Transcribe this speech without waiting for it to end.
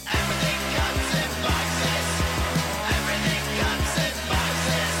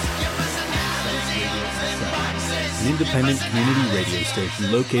an independent community radio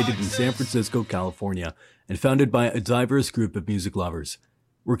station located in San Francisco, California, and founded by a diverse group of music lovers.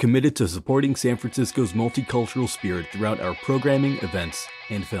 We're committed to supporting San Francisco's multicultural spirit throughout our programming, events,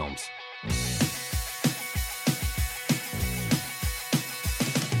 and films.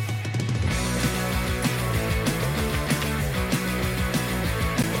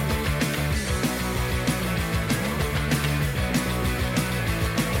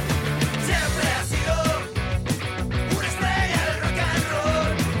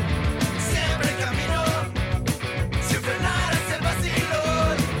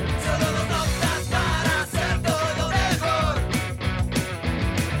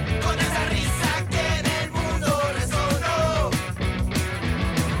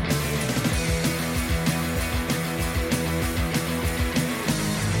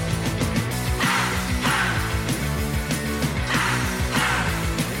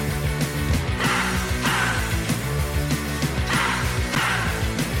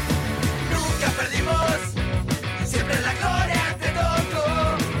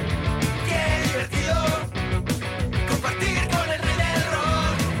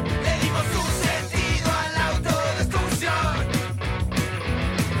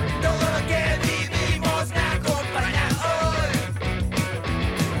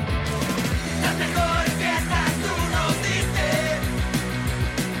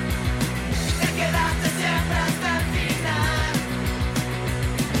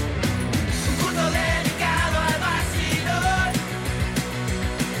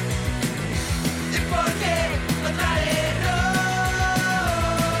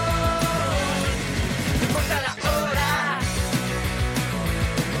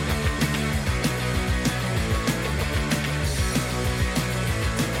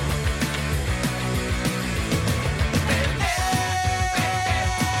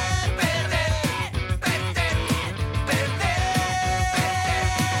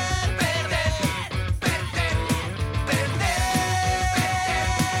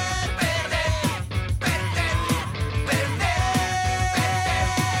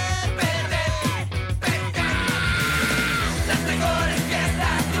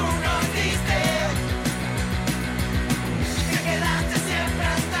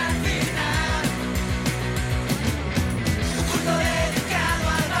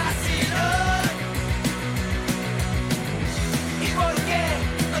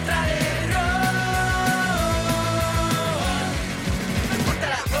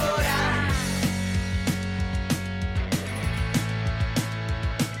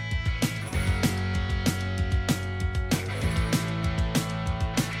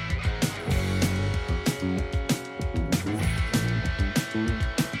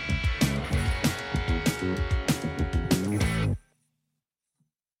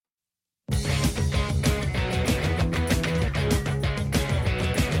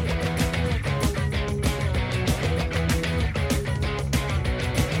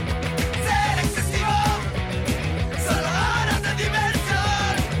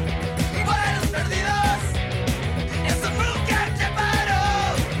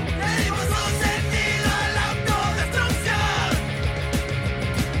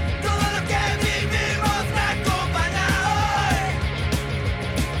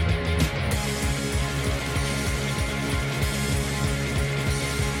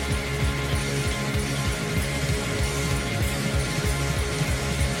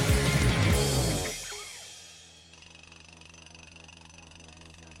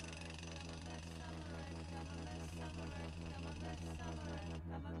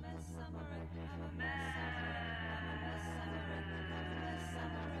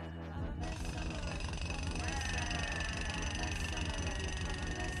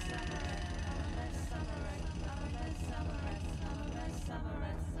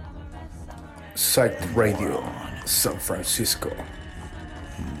 Psych Radio, San Francisco.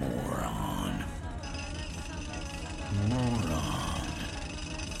 Moron. Moron.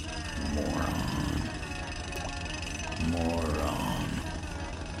 Moron. Moron.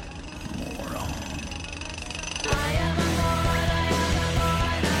 Moron.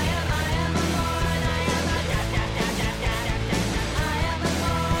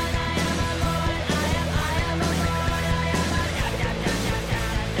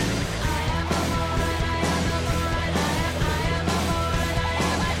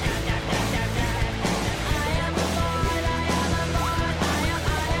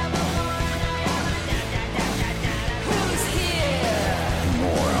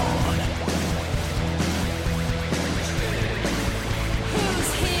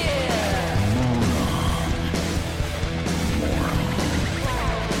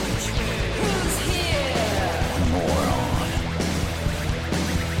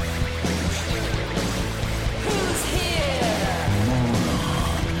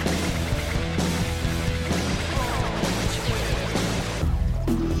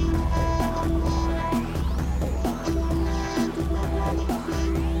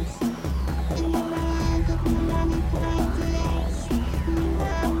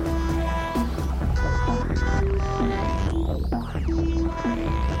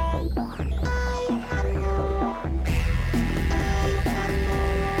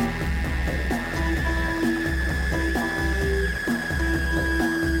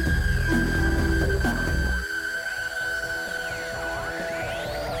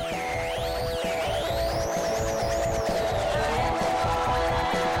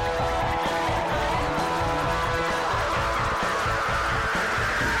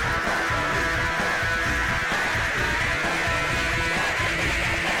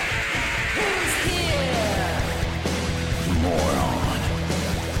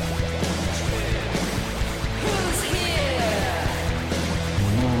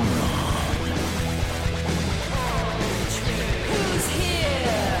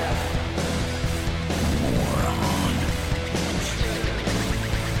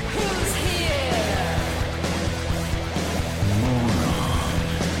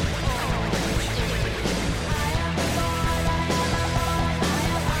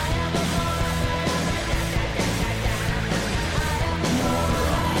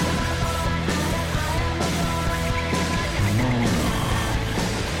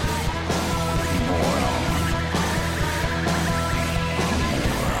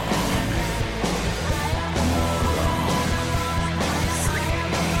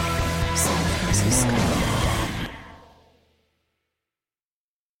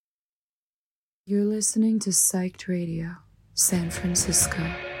 You're listening to Psyched Radio, San Francisco.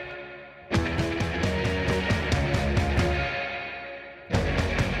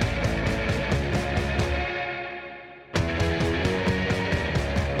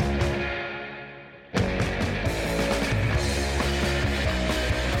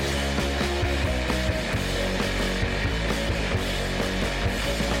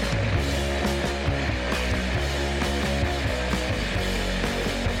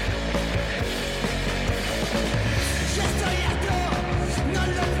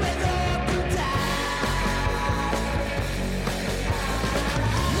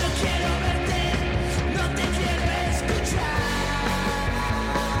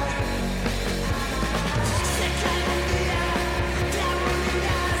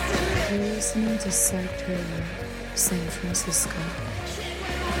 Listening to Psyched Radio, San Francisco.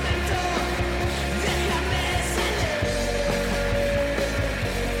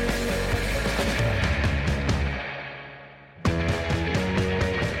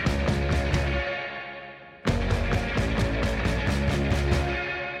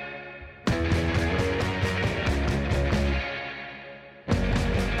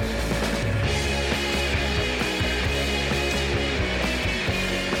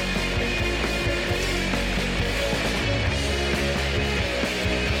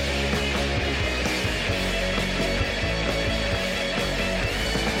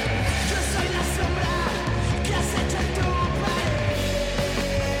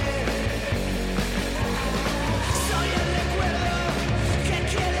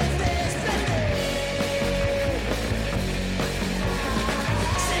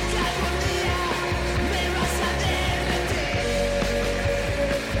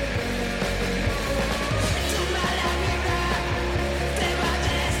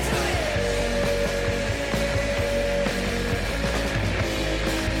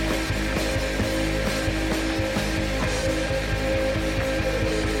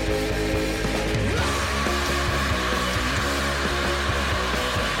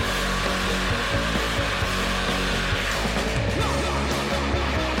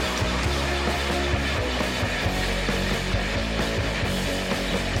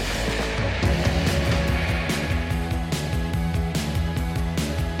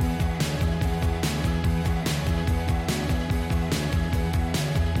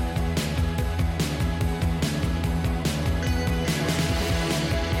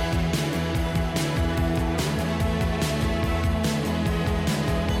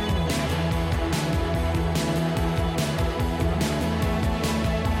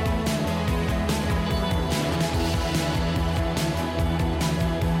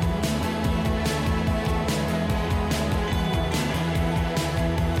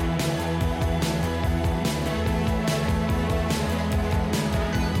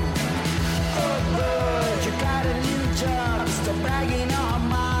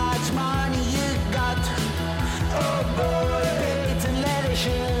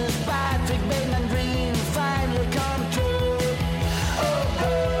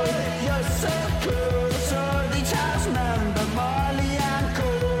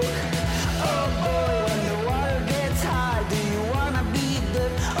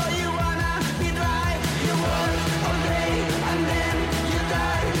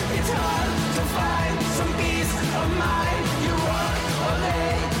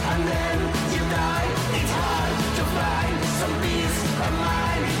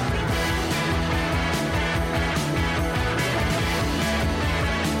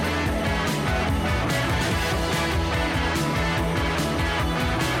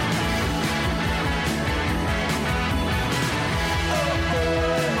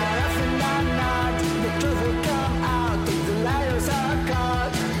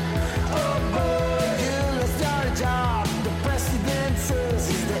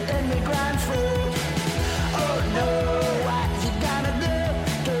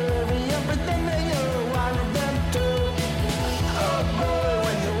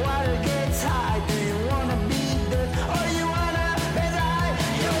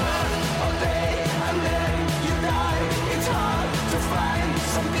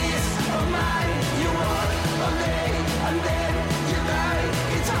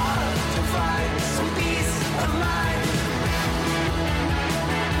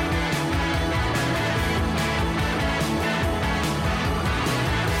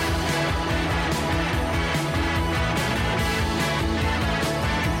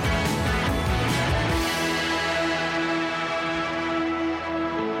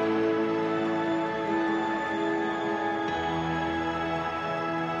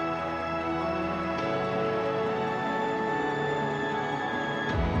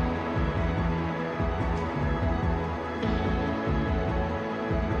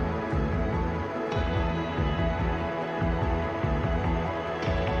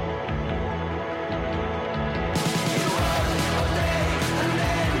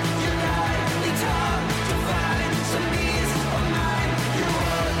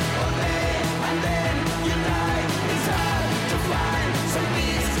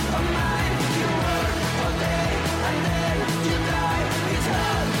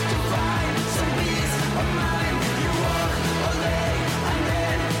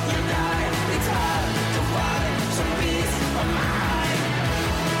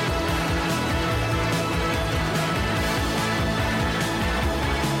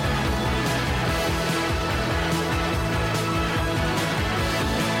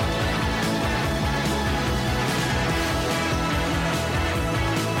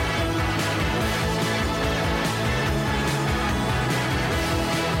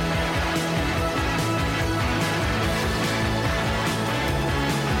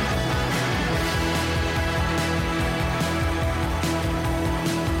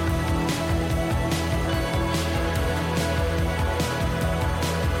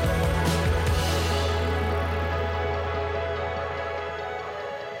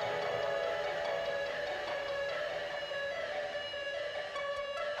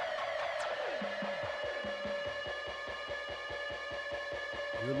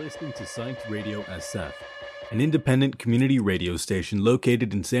 You're listening to Psyched Radio SF, an independent community radio station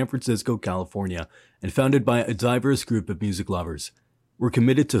located in San Francisco, California, and founded by a diverse group of music lovers. We're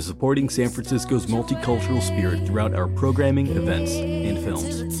committed to supporting San Francisco's multicultural spirit throughout our programming, events, and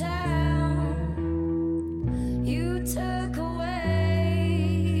films. You took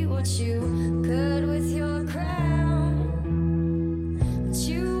away what you could with your crown, but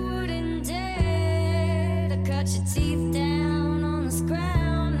you wouldn't dare to cut your teeth down on this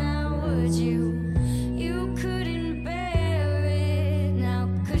ground. Now would you? You couldn't bear it. Now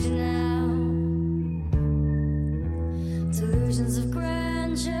could you now? Delusions of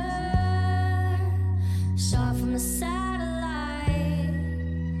grandeur shot from the satellite.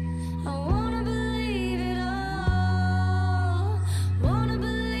 I wanna believe it all. Wanna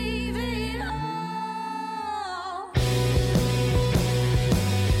believe it all.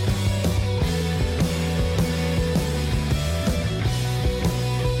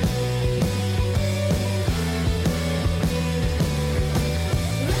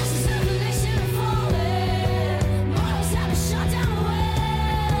 Masses of the nation are falling. Models have been shot down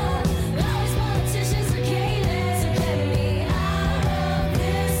well. All these politicians are caeless and getting me out of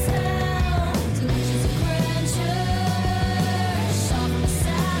this hell. Delusions of grandeur shot from a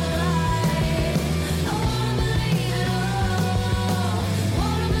satellite. I wanna believe it all.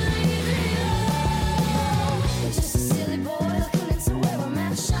 Wanna believe it all. I'm just a silly boy looking into where I'm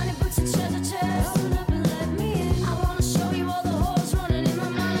at. Shiny boots and treasure chest. Open up and let me in. I wanna show you all the holes running in my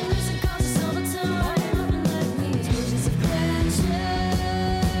mind and losing conscious all the time. Open up and let me in. Delusions of grandeur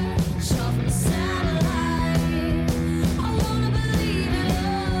shot from a satellite. I wanna believe it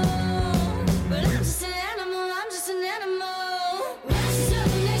all, but I'm just an animal. I'm just an animal. Masses of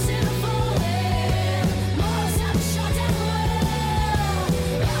the nation are falling. Morals have been shot down well.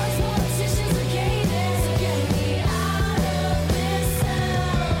 All these politicians are caeless and getting me out of this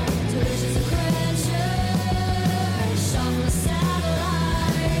hell. Delusions of grandeur shot from a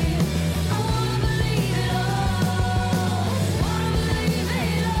satellite. I wanna believe it all. Wanna believe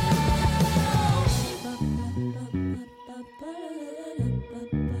it all.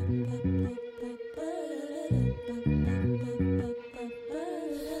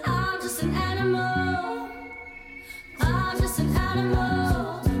 I'm just an animal. I'm just an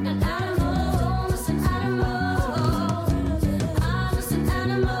animal. An animal. Just an animal. I'm just an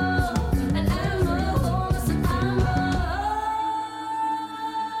animal. An animal. Just an animal.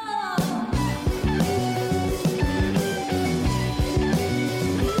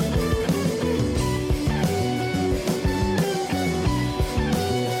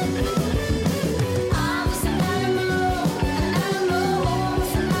 I'm just an animal, an animal,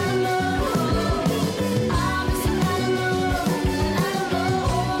 just an animal. I'm just an animal,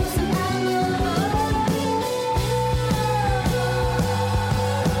 just an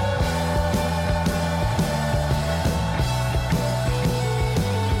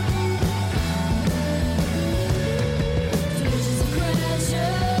Delusions of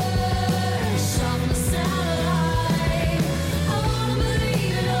grandeur shot from a satellite. I wanna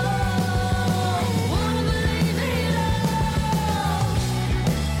believe it all. Wanna believe it all.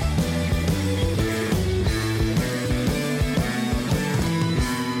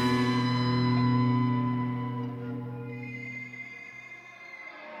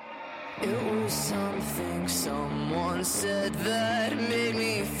 It was something someone said that made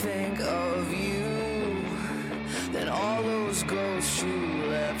me think of you. Then all those ghosts you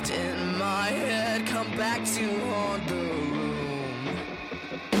left in my head come back to haunt the room.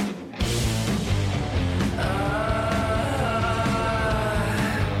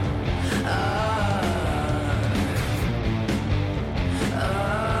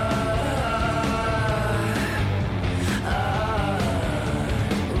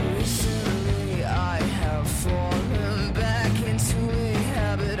 Recently I have fallen back into a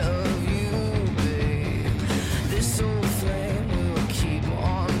habit of you, babe. This old flame will keep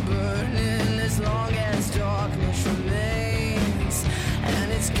on burning as long as darkness remains,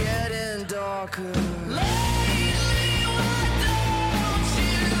 and it's getting darker. Lately, why don't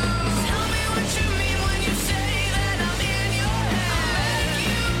you tell me what you mean when you say that I'm in your head? Make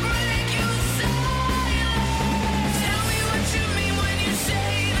you break your silence. Tell me what you mean when you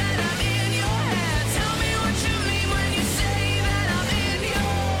say that I'm in your head. Tell me what you mean when you say that I'm in your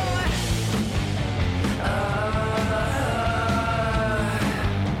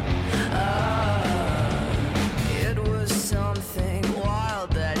It was something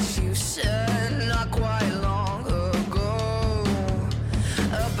wild that you said, not quite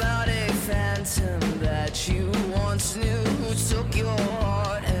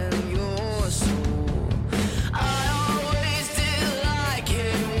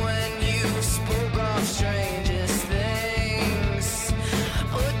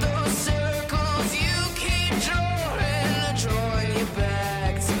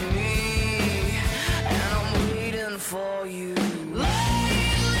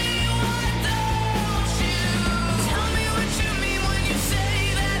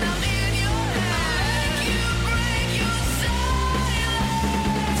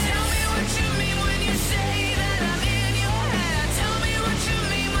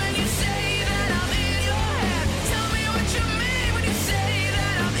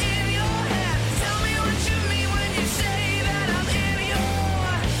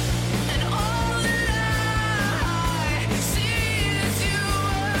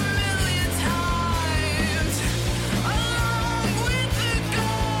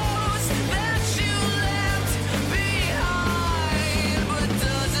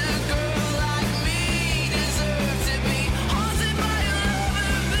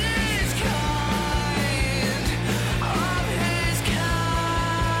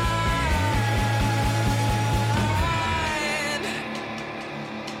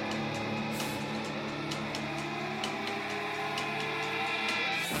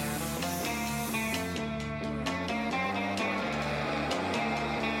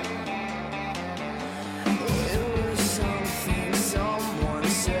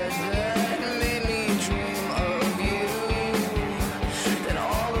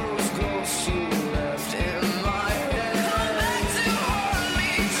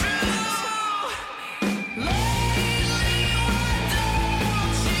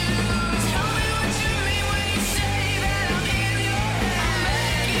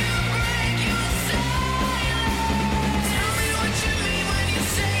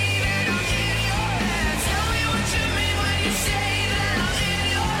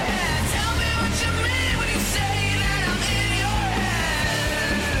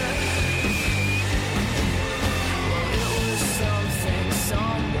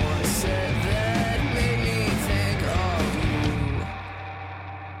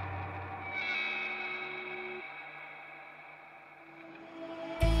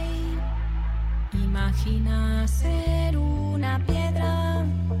Imagina ser una piedra,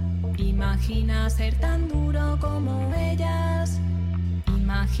 imagina ser tan duro como ellas,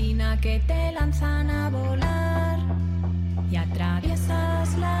 imagina que te lanzan a volar y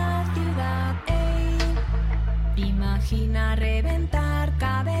atraviesas la ciudad. Ey. Imagina reventar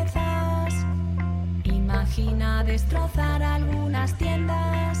cabezas, imagina destrozar algunas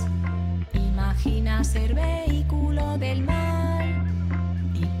tiendas, imagina ser vehículo del mal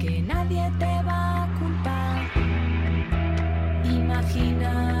y que nadie te va a culpar.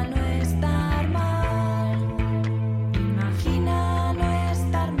 Imagina no estar mal, imagina no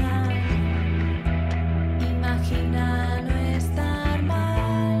estar mal, imagina no estar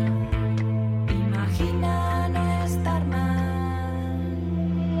mal, imagina no estar mal.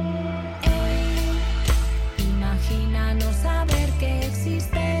 Imagina no saber que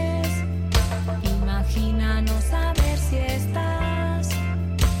existes, imagina no saber si estás,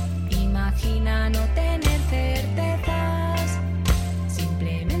 imagina no tener certezas,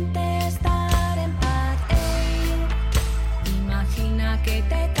 simplemente estar en paz. Imagina que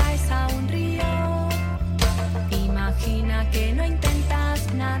te caes a un río, imagina que no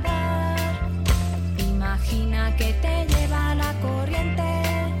intentas nadar, imagina que te lleva la corriente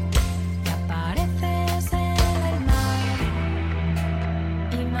y apareces en el mar.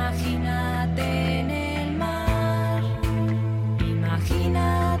 Imagínate en el mar,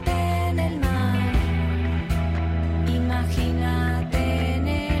 imagínate en el mar, imagínate en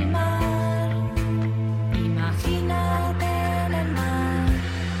el mar, imagínate en el mar.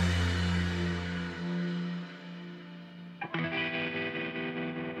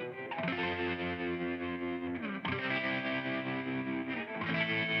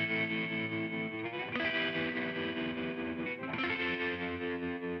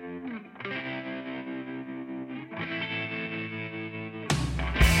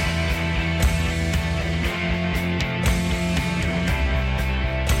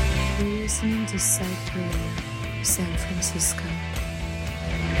 You're listening to Psych Radio, San Francisco.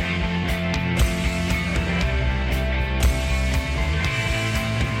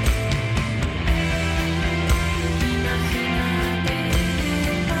 Imagínate en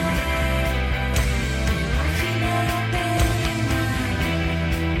el mar,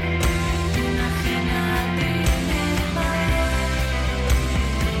 imagínate en el mar,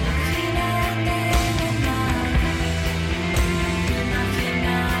 imagínate en el mar,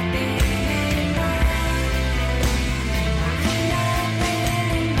 imagínate en el mar, imagínate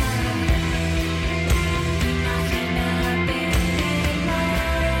en el mar,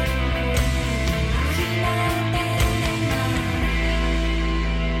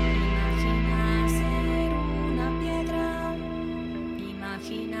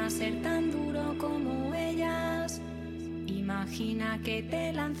 Imagina que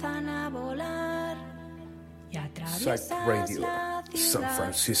te lanzan a volar y atraviesas Psych Radio, la San ciudad.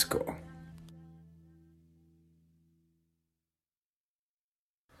 Francisco.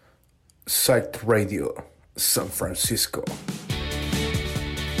 Psych Radio, San Francisco.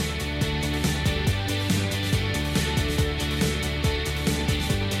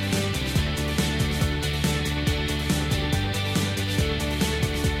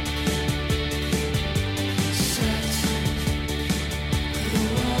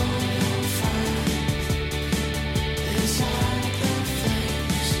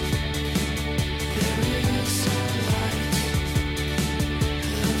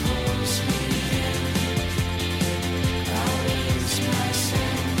 Out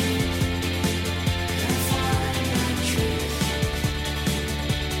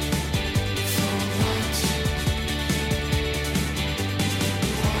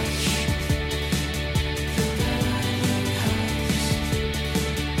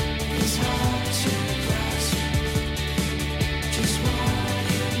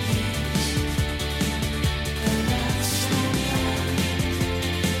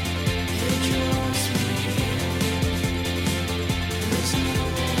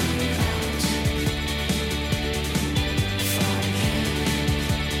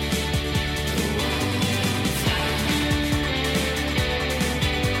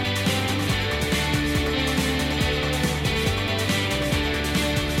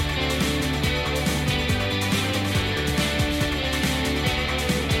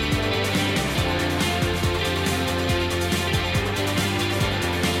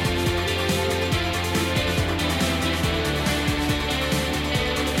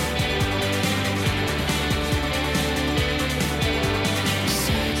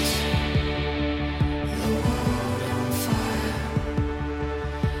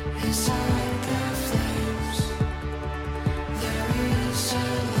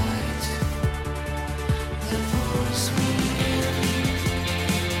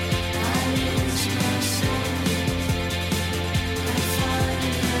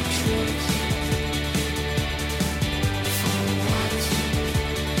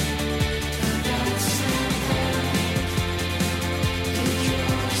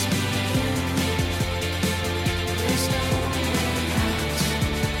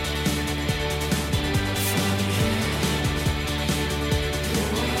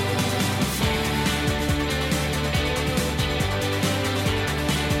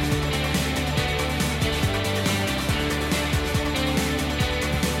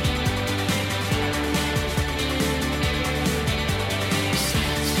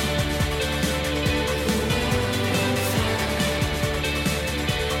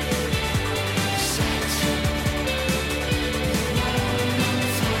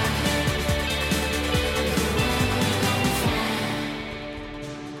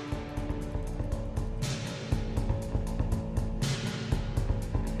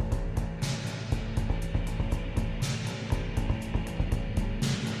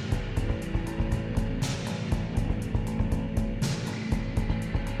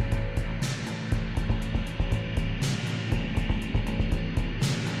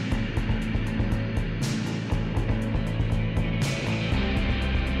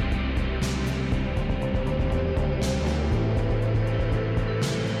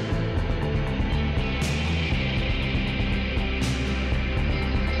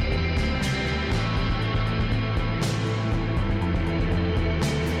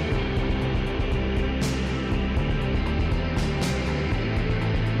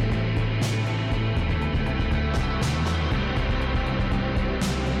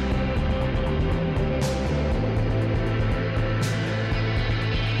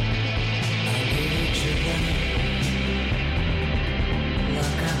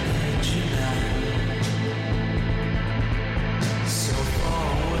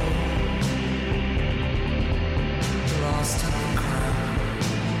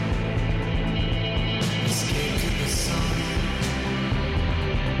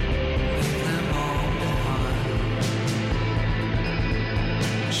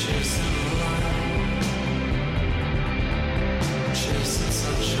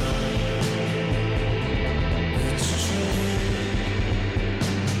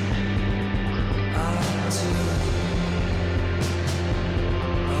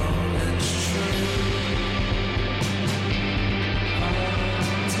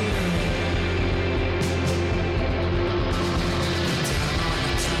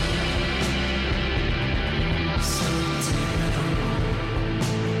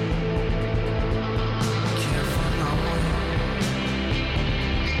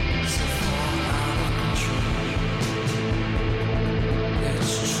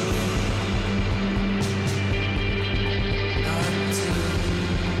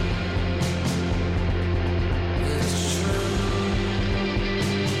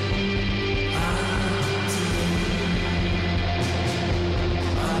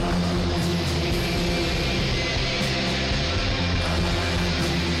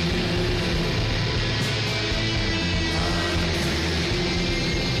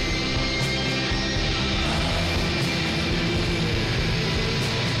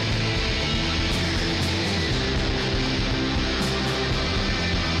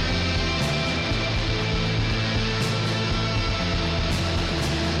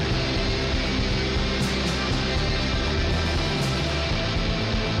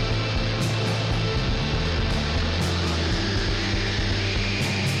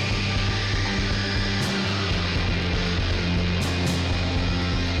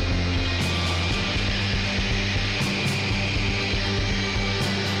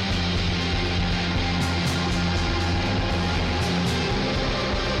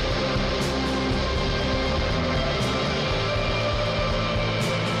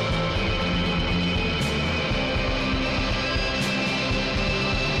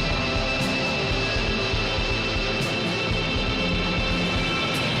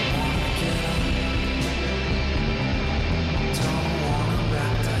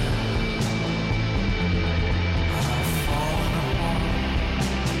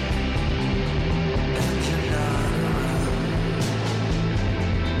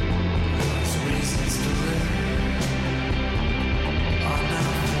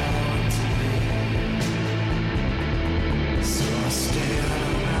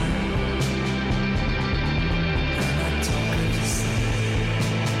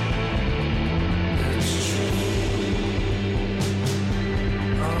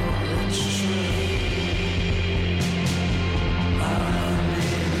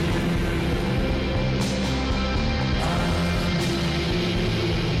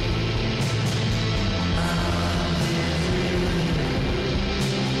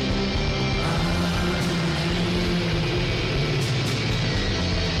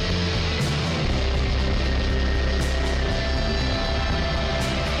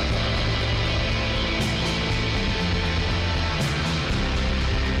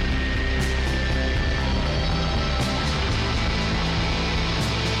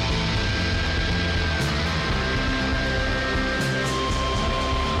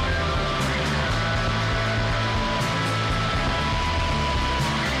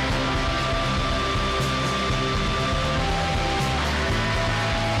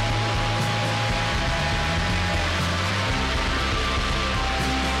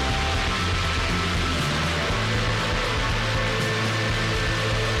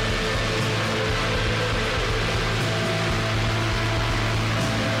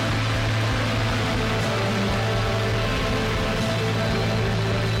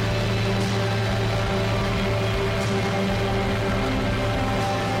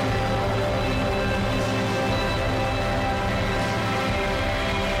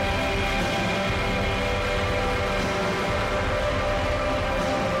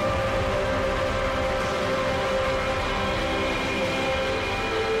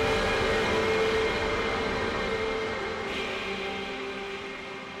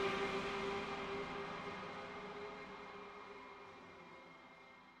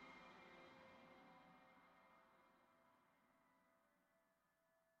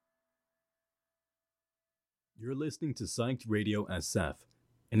You're listening to Psyched Radio SF,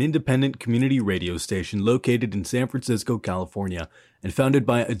 an independent community radio station located in San Francisco, California, and founded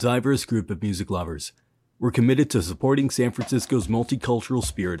by a diverse group of music lovers. We're committed to supporting San Francisco's multicultural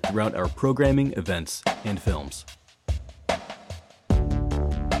spirit throughout our programming, events, and films.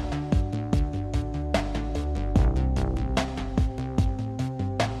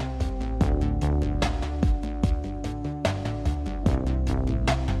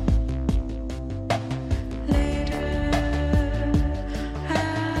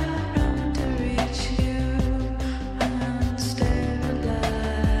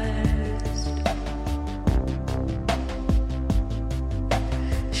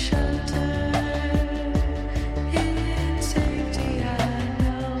 Shelter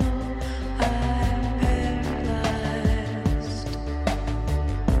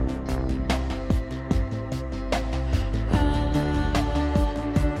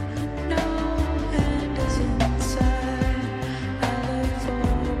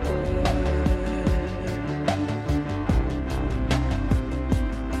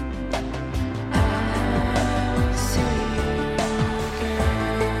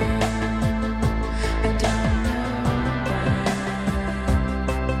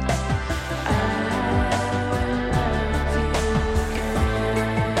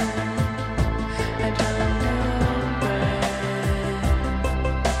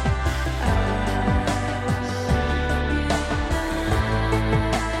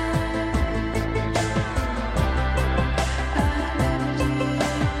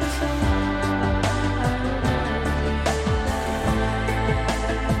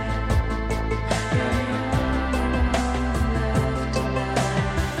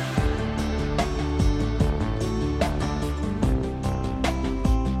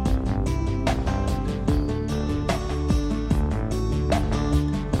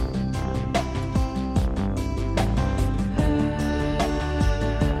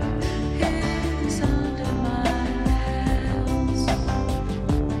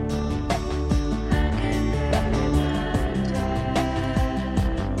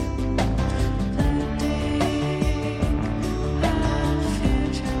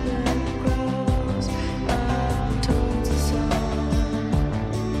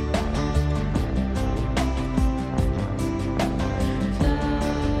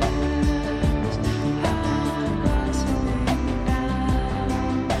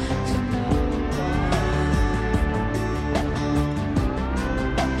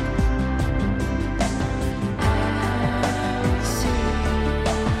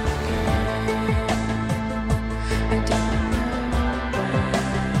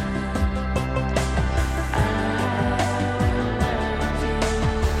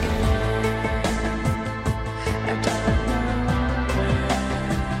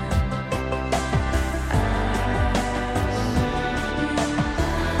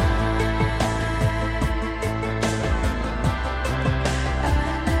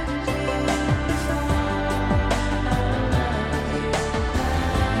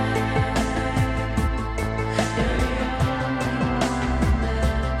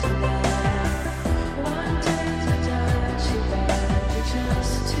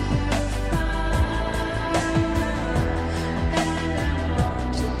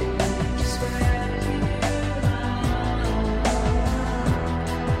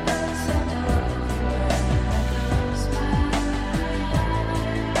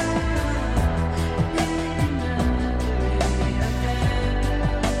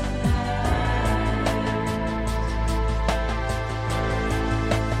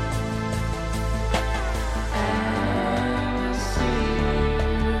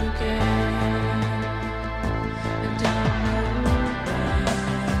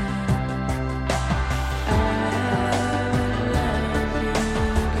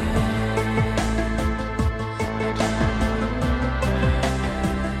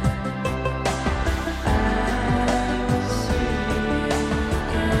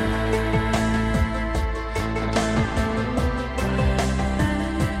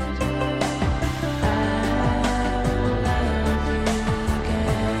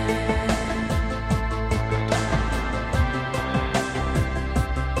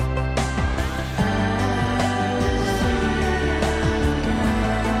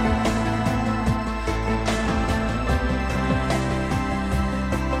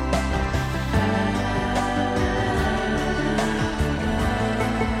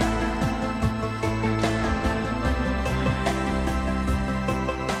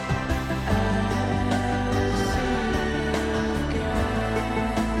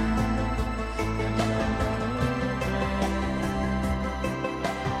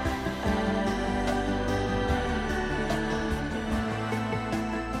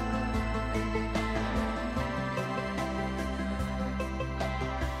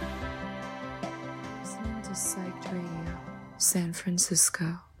San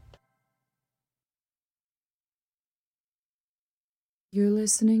Francisco. You're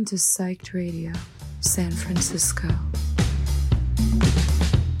listening to Psyched Radio, San Francisco.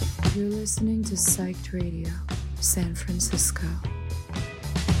 You're listening to Psyched Radio, San Francisco.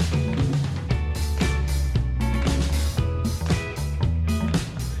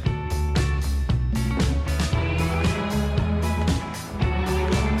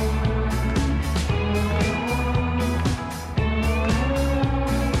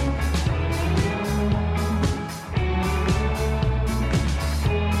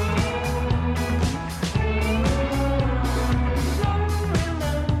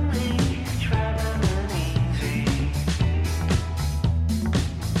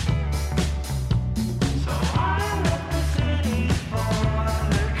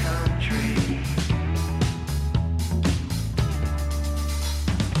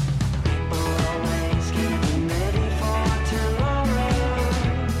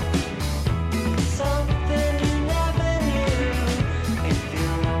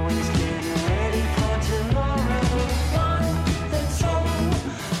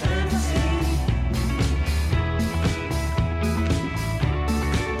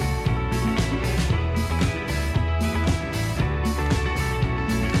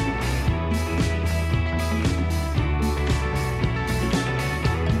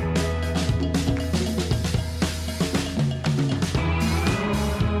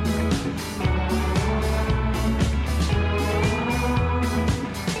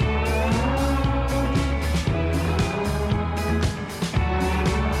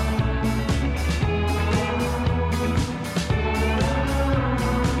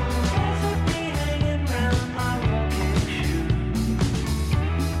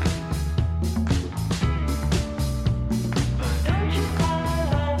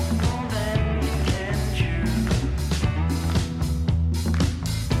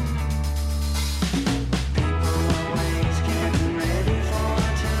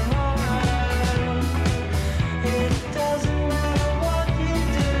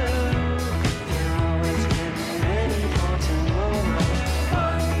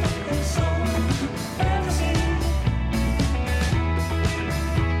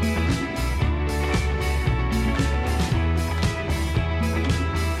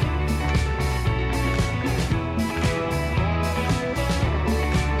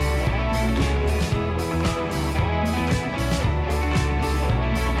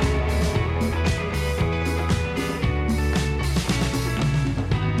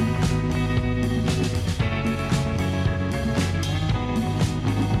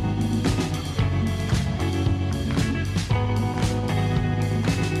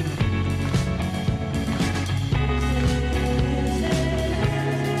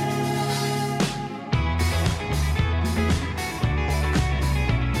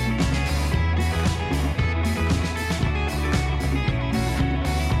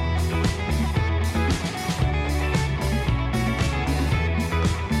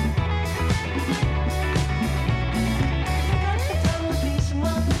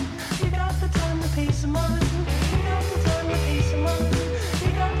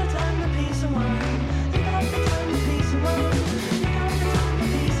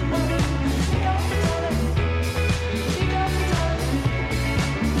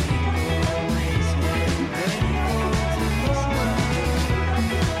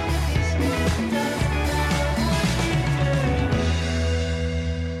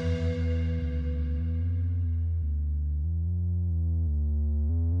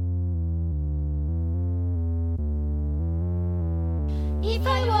 If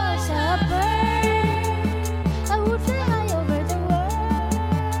I was a bird, I would fly high over the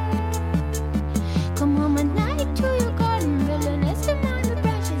world. Come home at night to your garden, villainous among the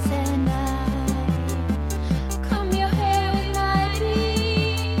branches, and I comb your hair with my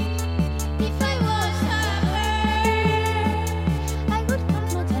beak. If I was a bird, I would count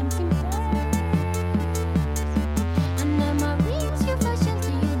more times in birds. Under my wings, you fashion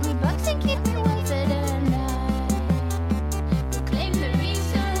to you good bugs and keep me well fed, and I claim the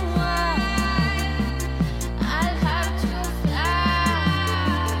reason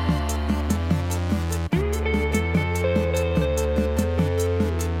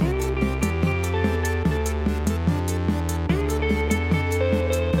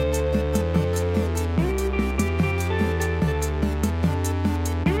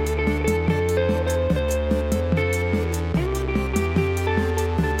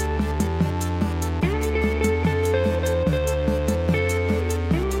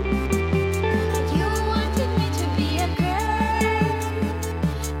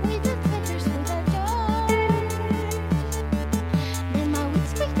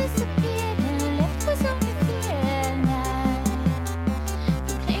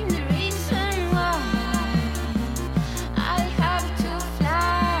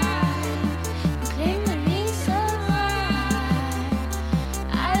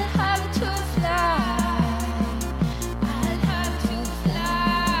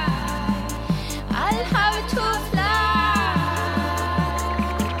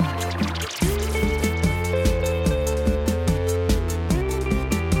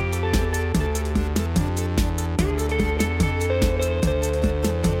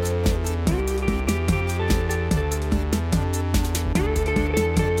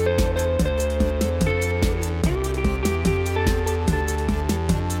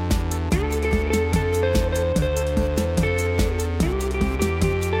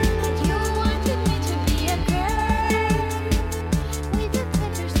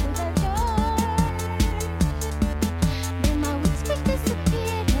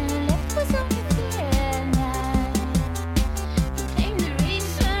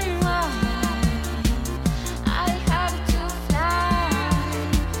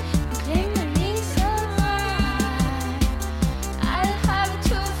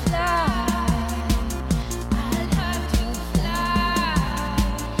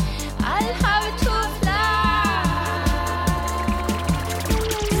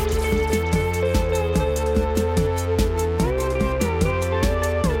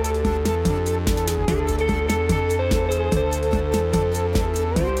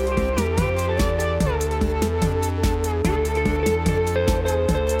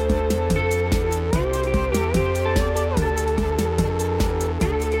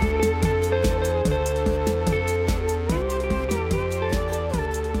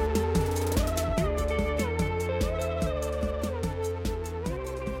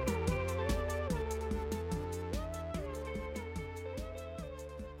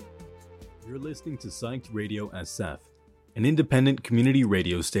You're listening to Psyched Radio SF, an independent community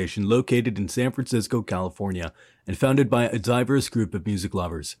radio station located in San Francisco, California, and founded by a diverse group of music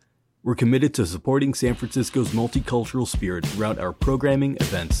lovers. We're committed to supporting San Francisco's multicultural spirit throughout our programming,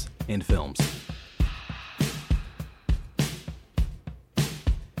 events, and films.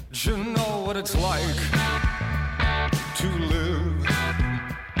 Do you know what it's like to live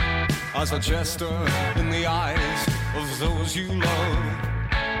as a jester in the eyes of those you love?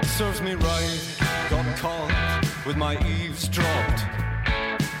 Serves me right, got caught with my eaves dropped.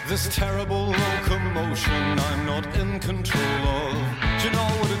 This terrible locomotion I'm not in control of. Do you know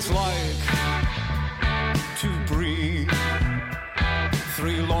what it's like to breathe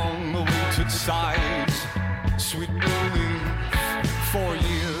 3 long-awaited sighs, sweet relief? 4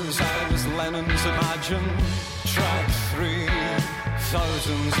 years I was Lennon's Imagine, track 3.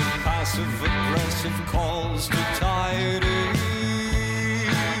 Thousands of passive-aggressive calls to tidy.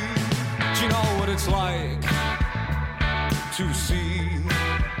 Do you know what it's like to see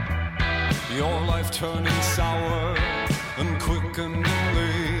your life turning sour and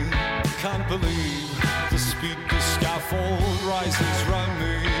quickeningly? Can't believe the speed the scaffold rises round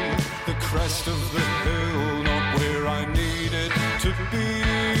me. The crest of the hill, not where I need it to be.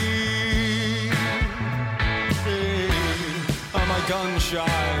 Am I gun shy?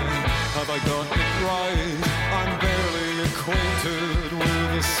 Have I got it right? I'm barely acquainted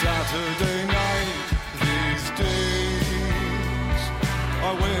with a Saturday night these days.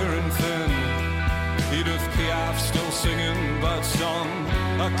 Are wearing thin. Edith Piaf still singing, but some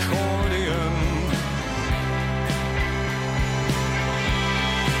accordion.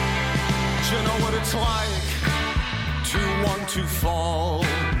 Do you know what it's like to want to fall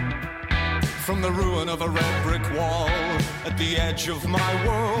from the ruin of a red brick wall at the edge of my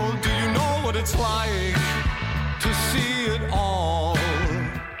world? Do you know what it's like to see it all?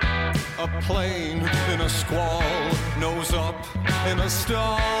 A plane in a squall, nose up in a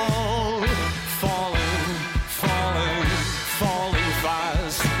stall. Falling, falling, falling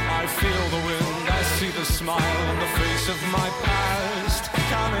fast. I feel the wind, I see the smile on the face of my past.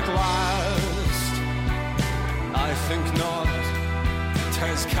 Can it last? I think not.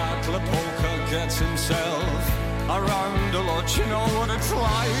 Tezcatlipoca gets himself around a lot. You know what it's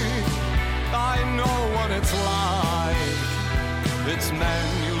like. I know what it's like. It's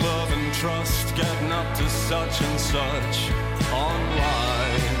men you love and trust getting up to such and such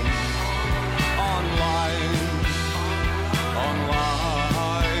online, online, online.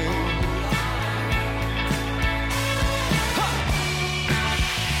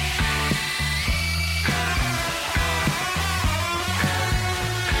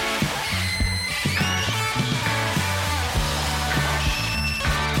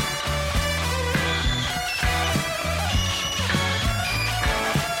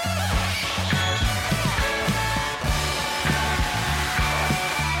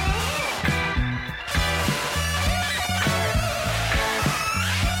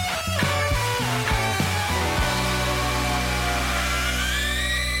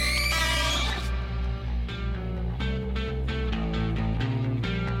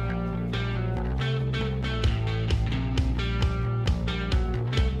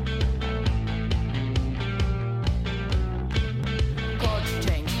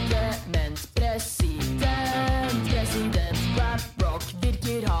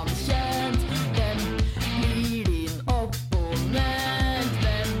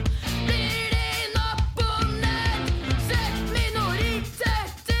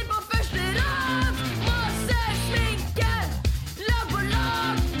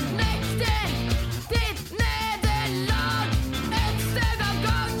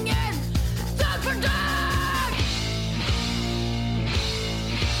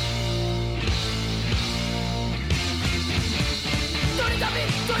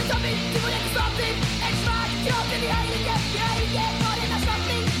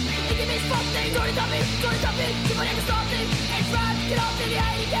 Dårlig tapper, vi får rette stater. Et svært krav til vi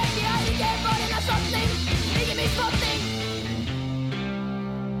er ikke bare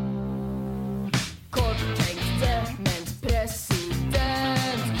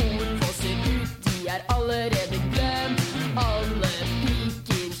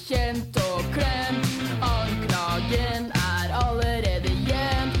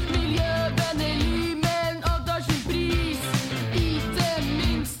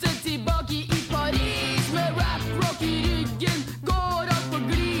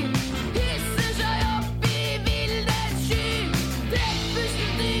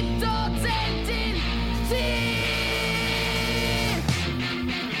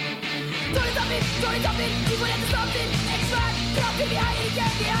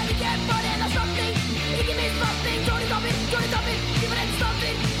en nasjon.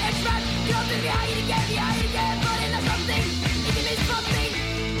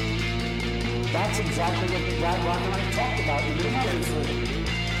 That's exactly what the Glad Rock and I talked about in the interview.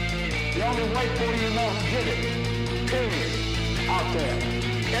 The only white boy you know who did it. Period. Out there.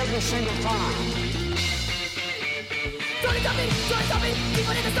 Every single time.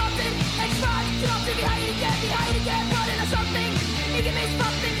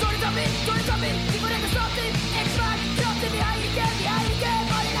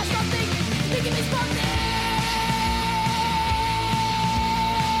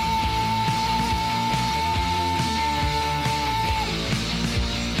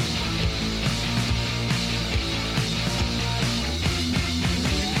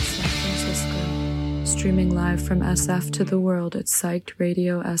 Streaming live from SF to the world at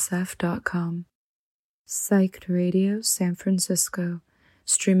psychedradiosf.com. Psyched Radio San Francisco.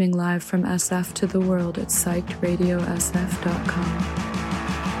 Streaming live from SF to the world at psychedradiosf.com.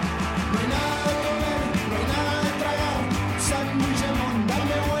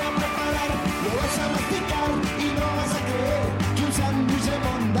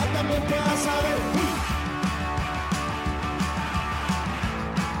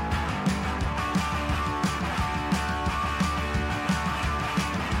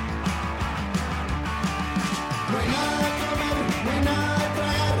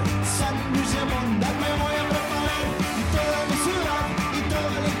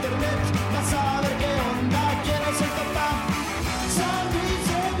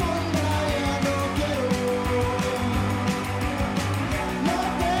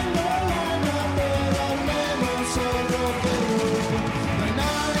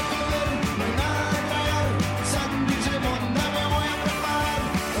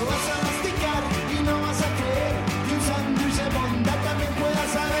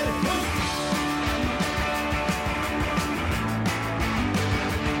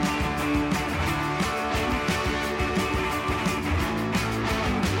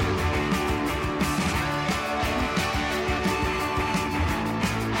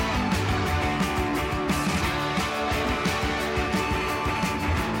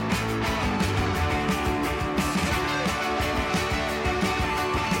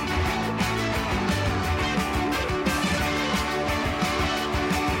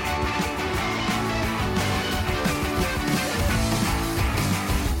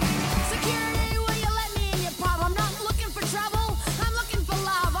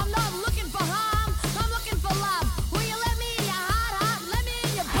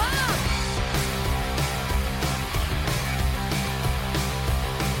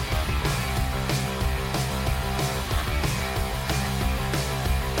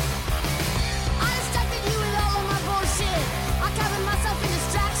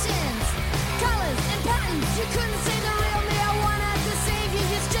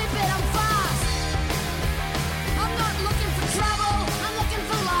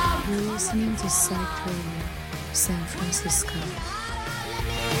 Listening to Psyched Radio, San Francisco.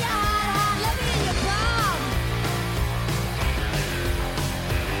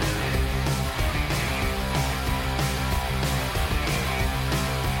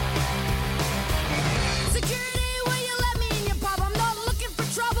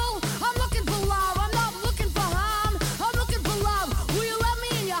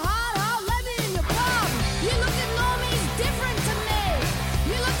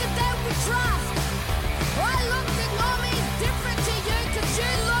 Different to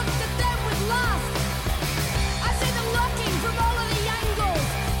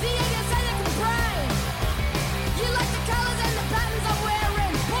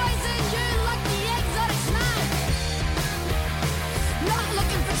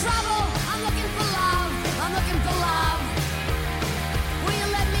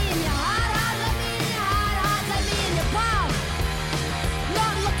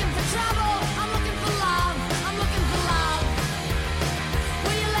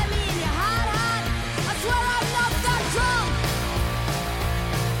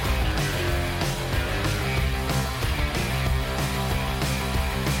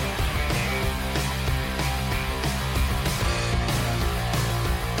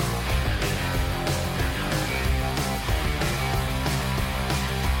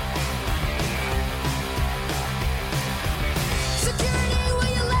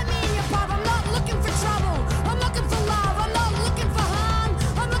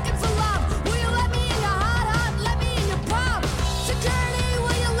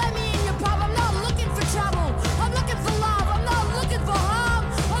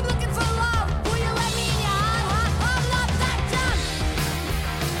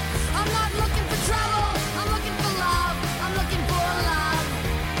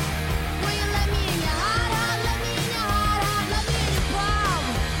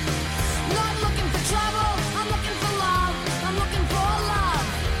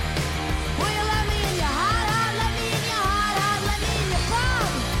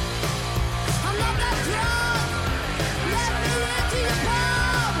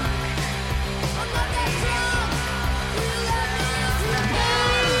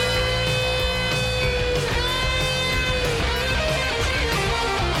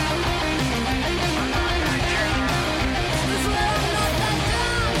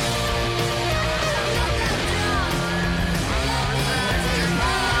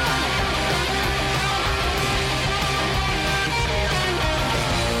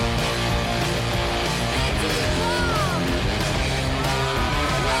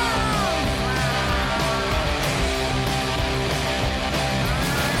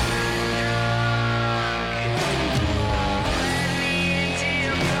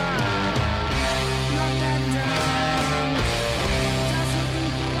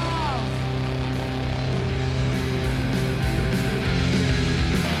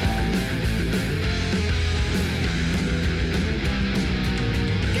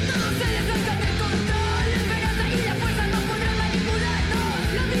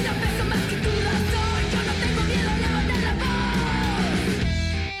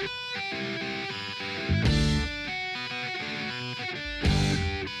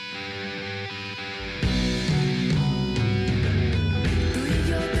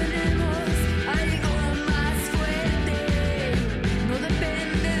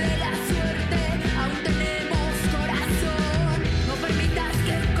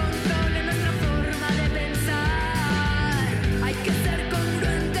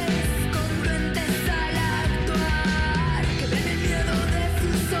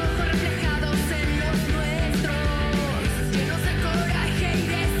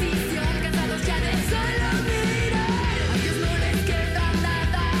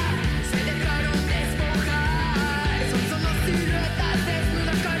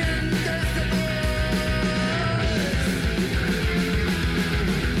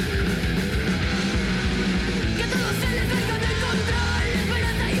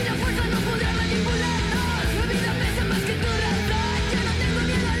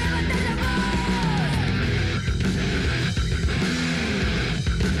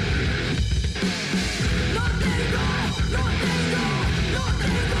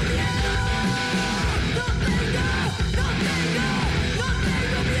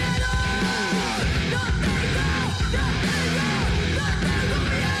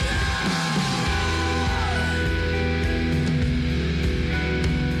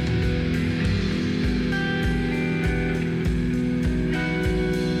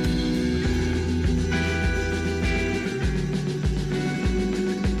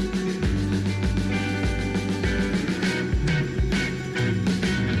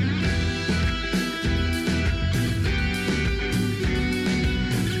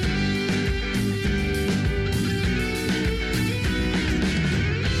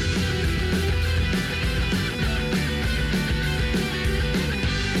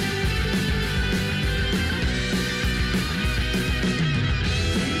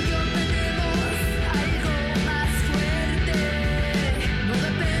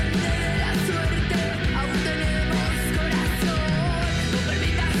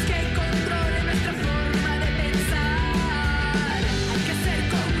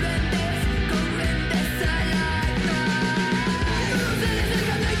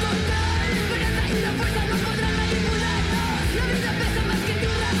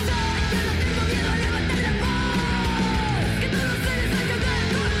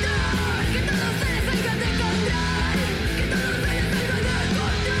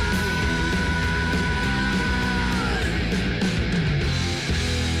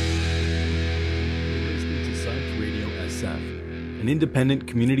independent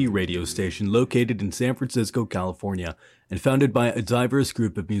community radio station located in San Francisco, California, and founded by a diverse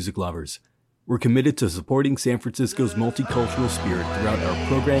group of music lovers. We're committed to supporting San Francisco's multicultural spirit throughout our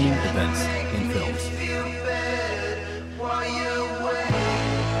programming, events, and films.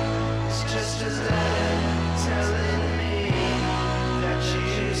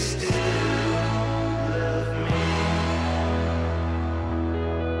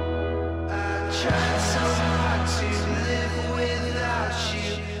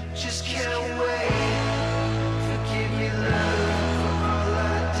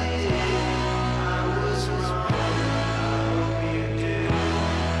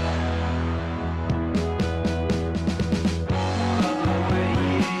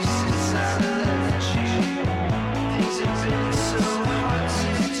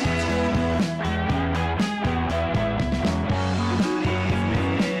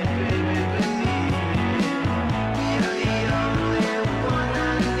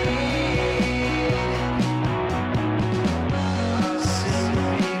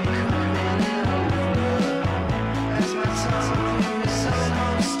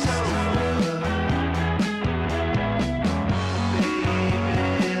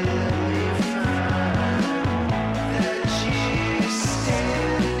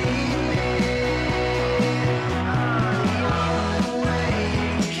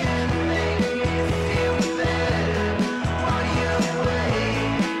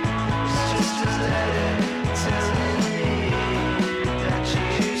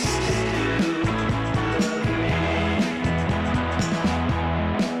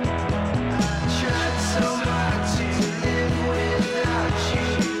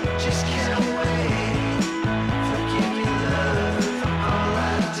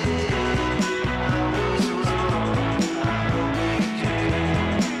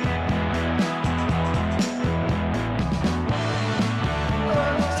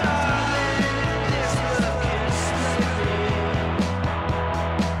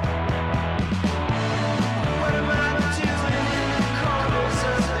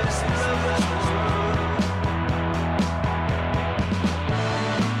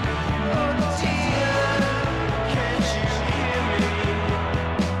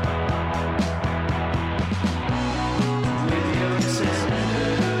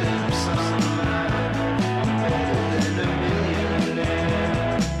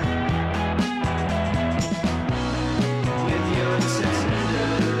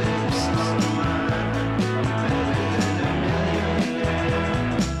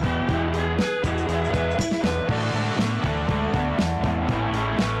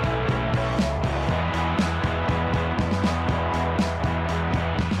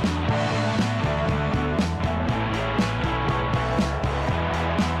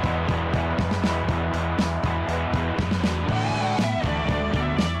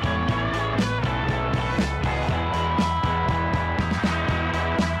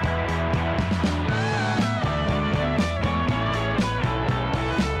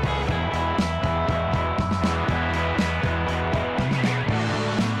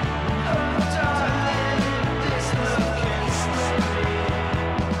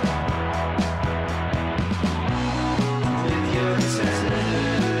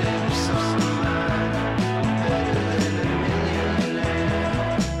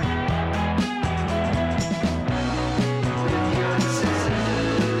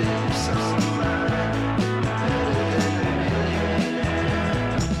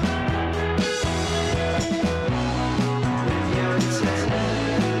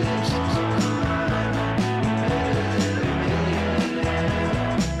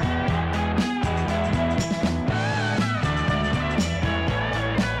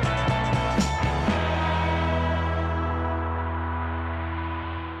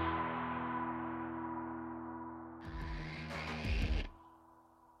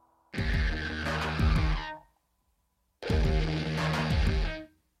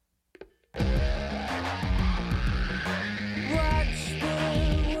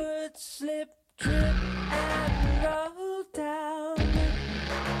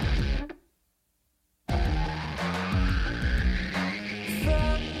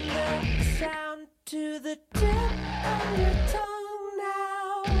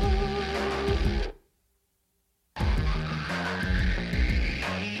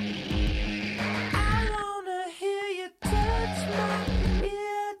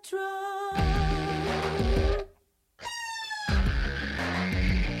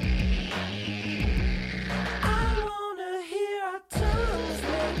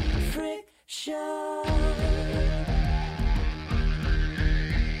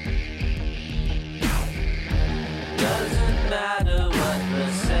 Doesn't matter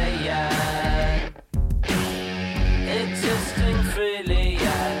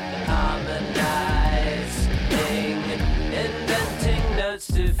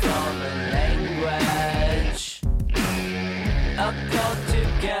language. Up all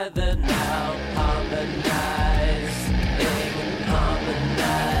together now, harmonize,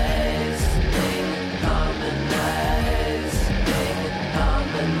 harmonize, harmonize,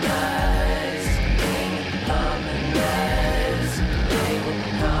 harmonize, harmonize,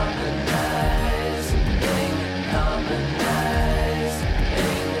 harmonize, harmonize,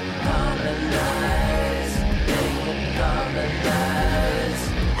 harmonize, harmonize.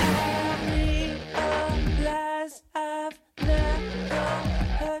 I realize I've never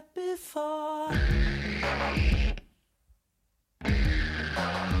heard before.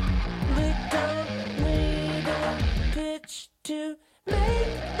 We don't need a pitch to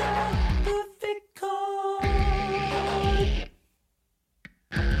make the perfect chord.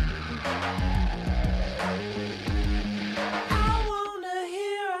 I wanna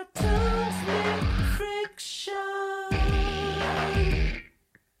hear our tongues make friction.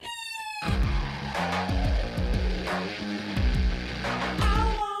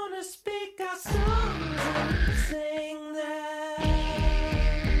 I wanna speak our songs and sing them.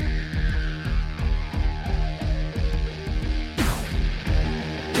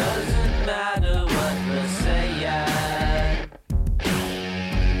 Doesn't matter what we're saying,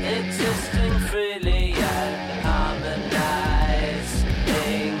 existing freely and harmonizing,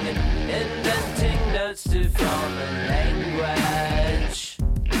 inventing notes to form a language.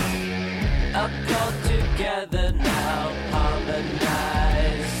 Up all together now,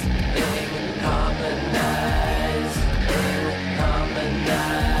 harmonize, harmonize,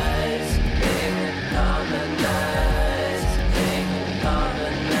 harmonize, harmonize, harmonize,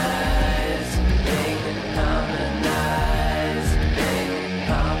 harmonize,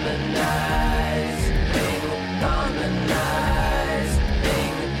 harmonize, harmonize,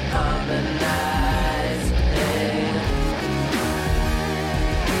 harmonize.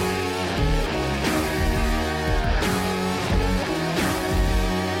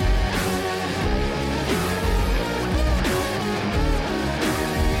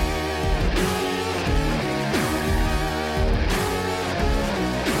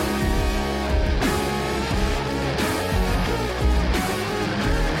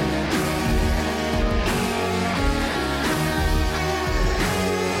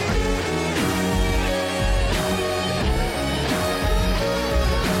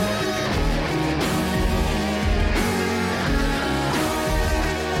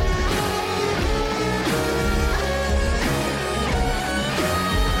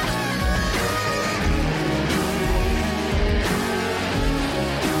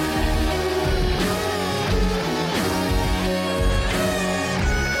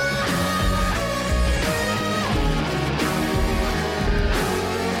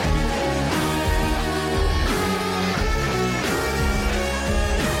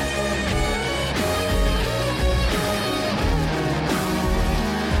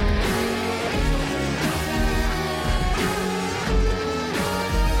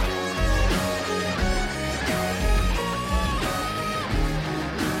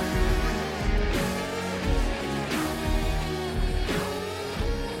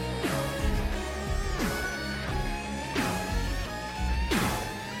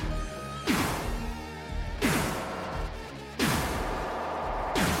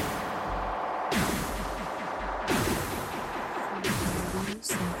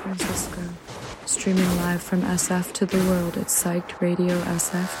 San Francisco. Streaming live from SF to the world at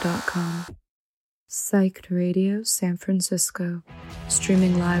psychedradiosf.com. Psyched Radio San Francisco.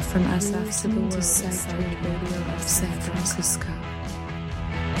 Streaming live from SF to the world at Psyched Radio San Francisco. I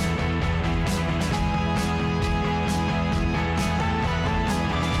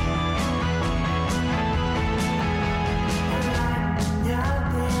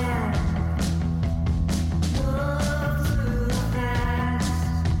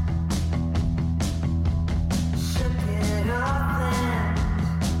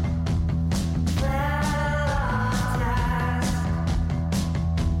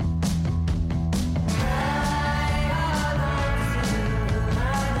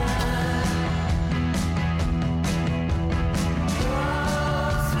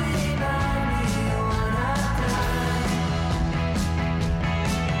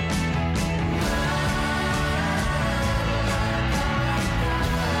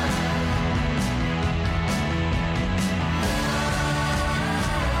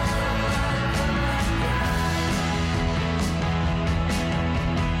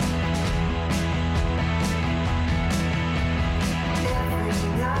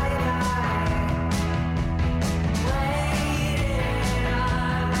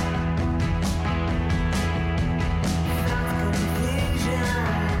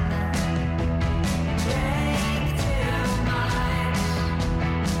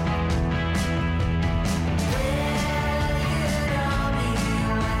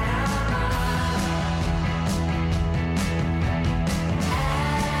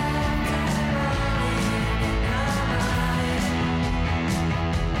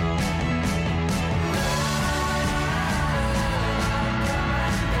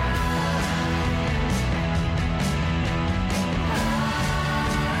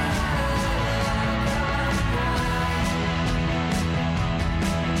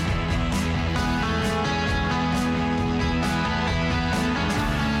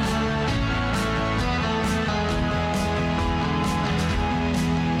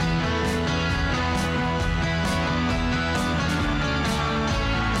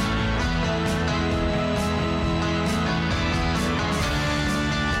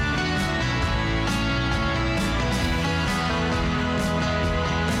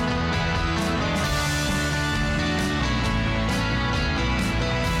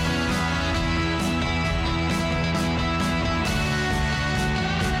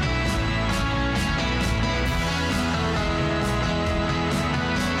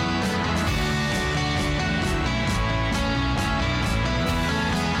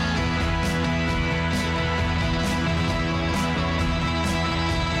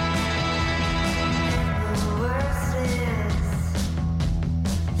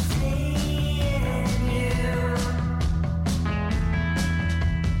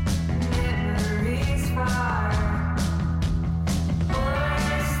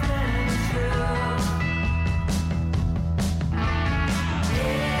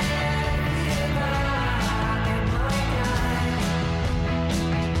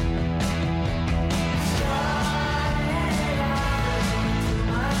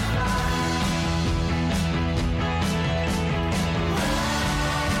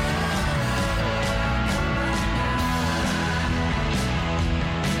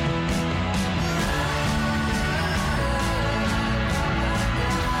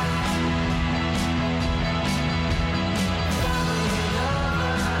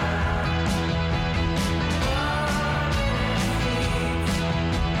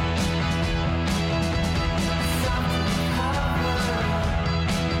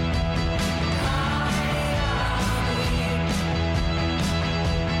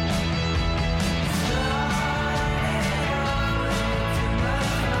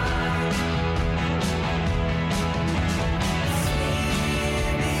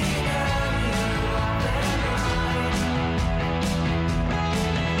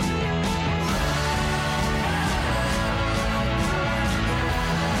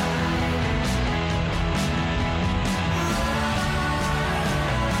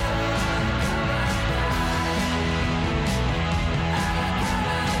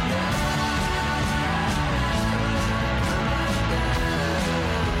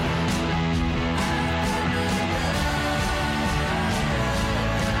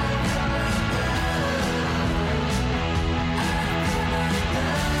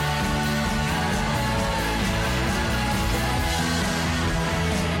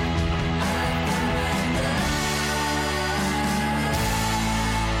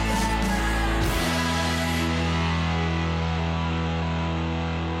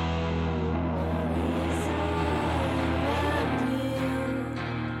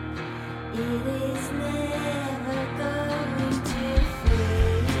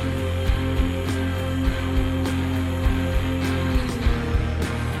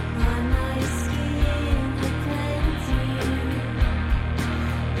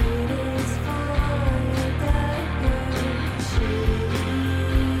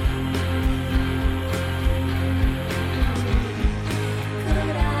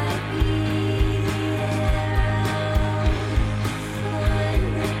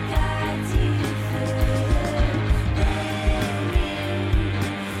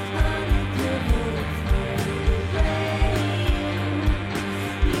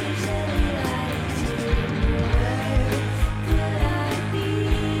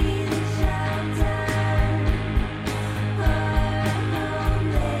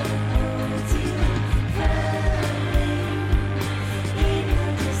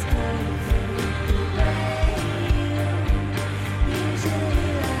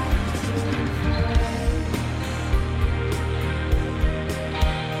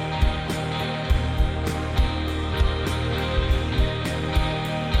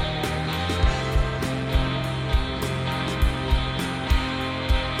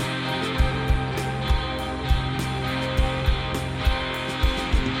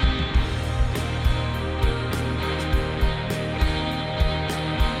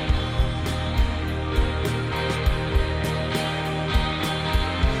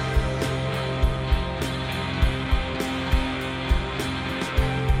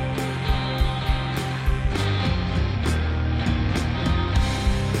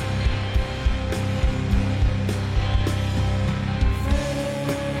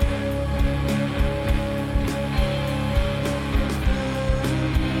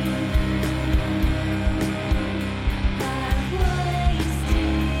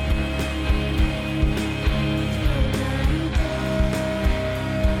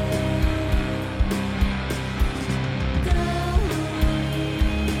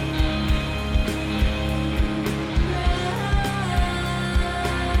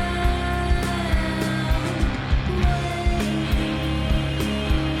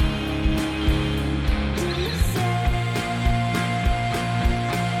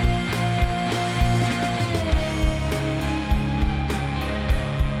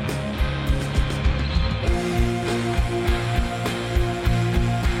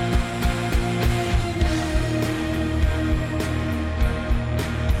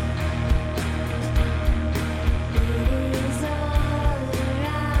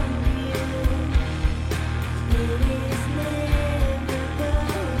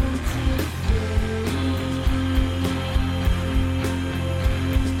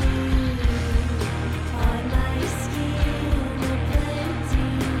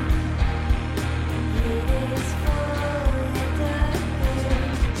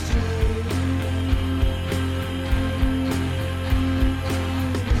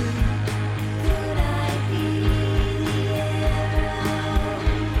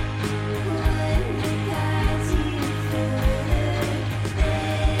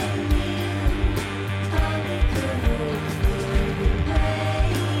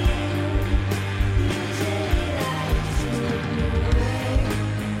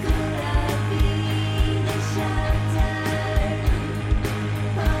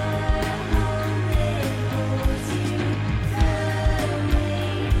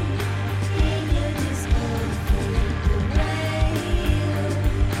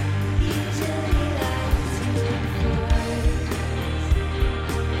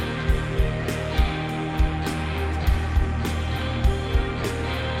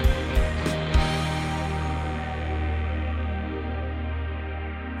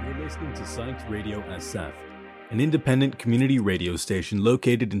listening to Psyched Radio SF, an independent community radio station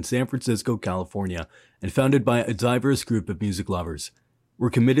located in San Francisco, California, and founded by a diverse group of music lovers. We're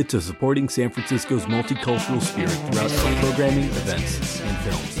committed to supporting San Francisco's multicultural spirit throughout our programming, events, and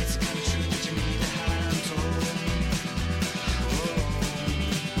films.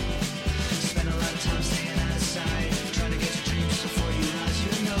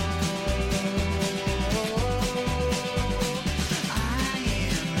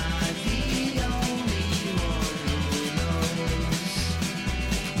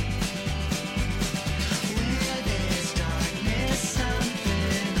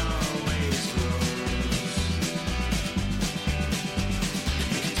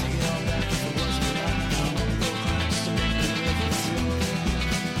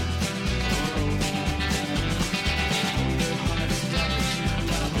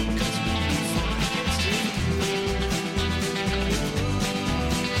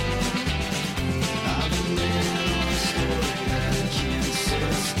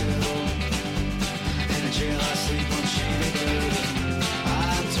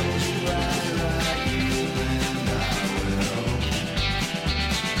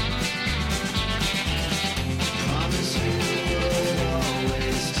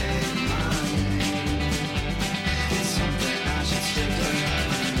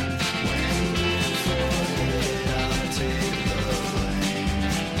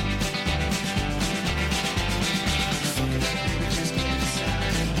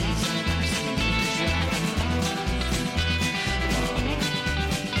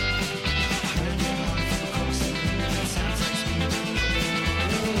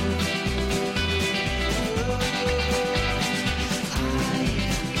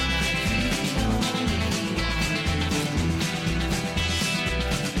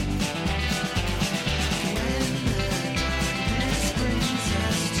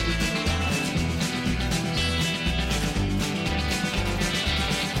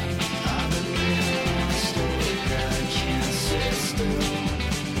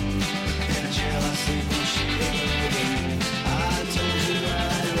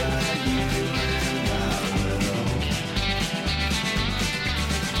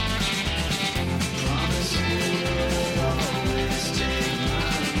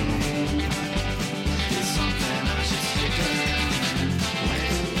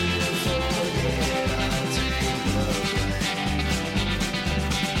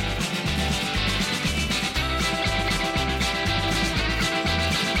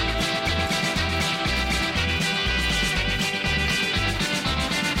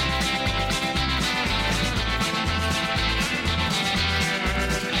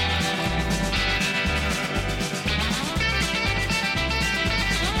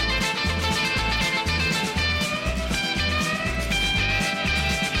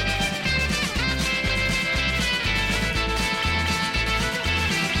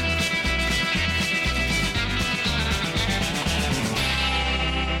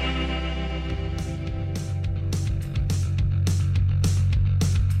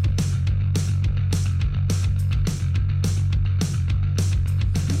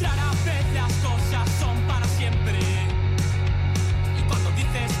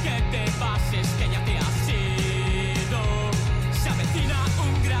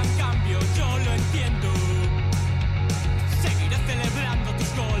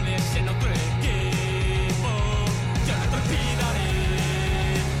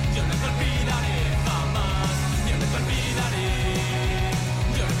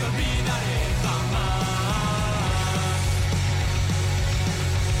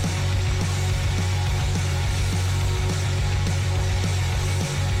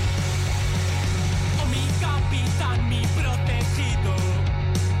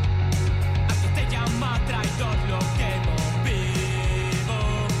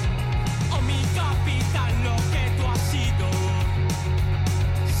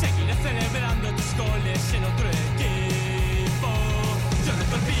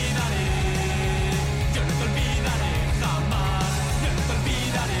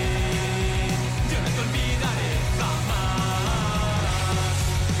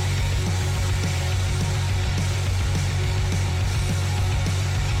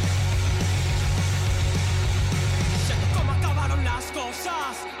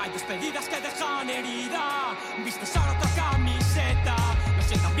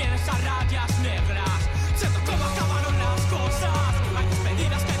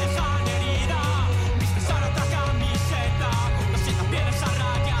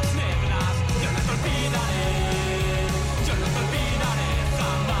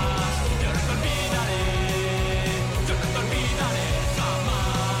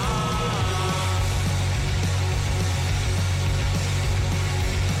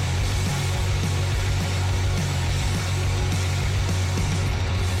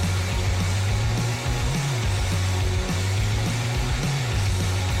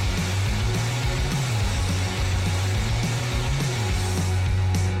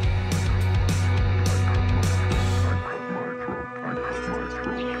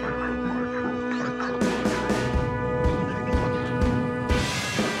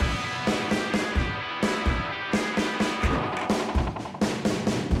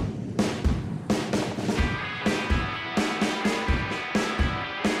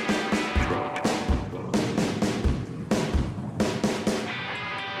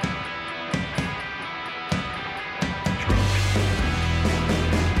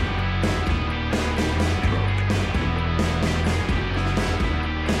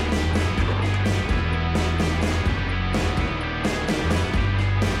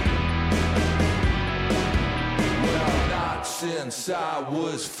 I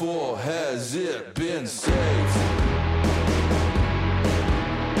was for, has it been safe?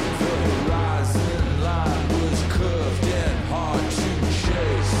 The horizon line was curved and hard to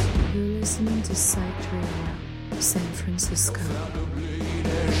chase. You're listening to Psych Radio, San Francisco. Found a blade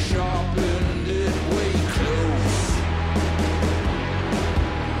and sharpened it way close.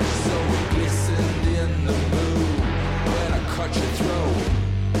 So it glistened in the moon when I cut your throat.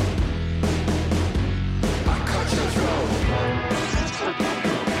 I cut your throat.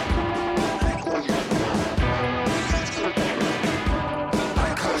 I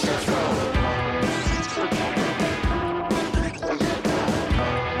cut your throat.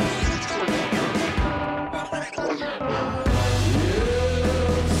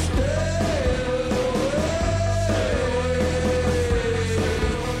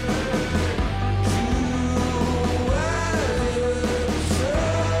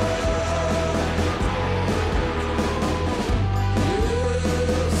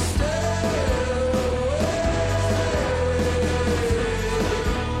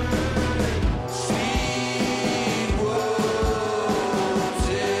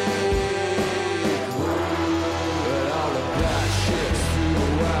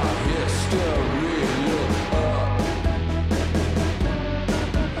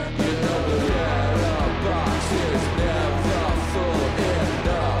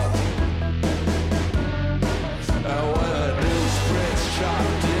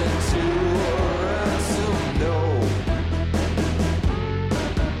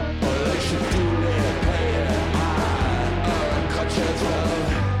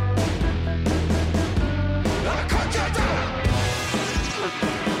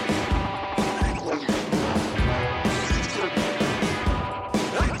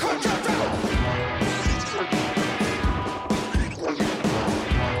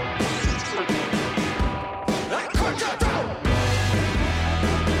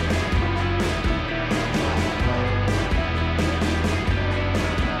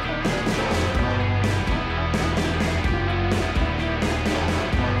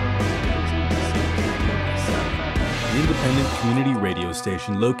 Community radio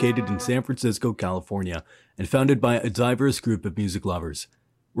station located in San Francisco, California, and founded by a diverse group of music lovers.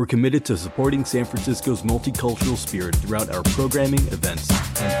 We're committed to supporting San Francisco's multicultural spirit throughout our programming, events,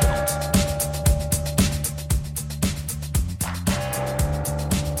 and films.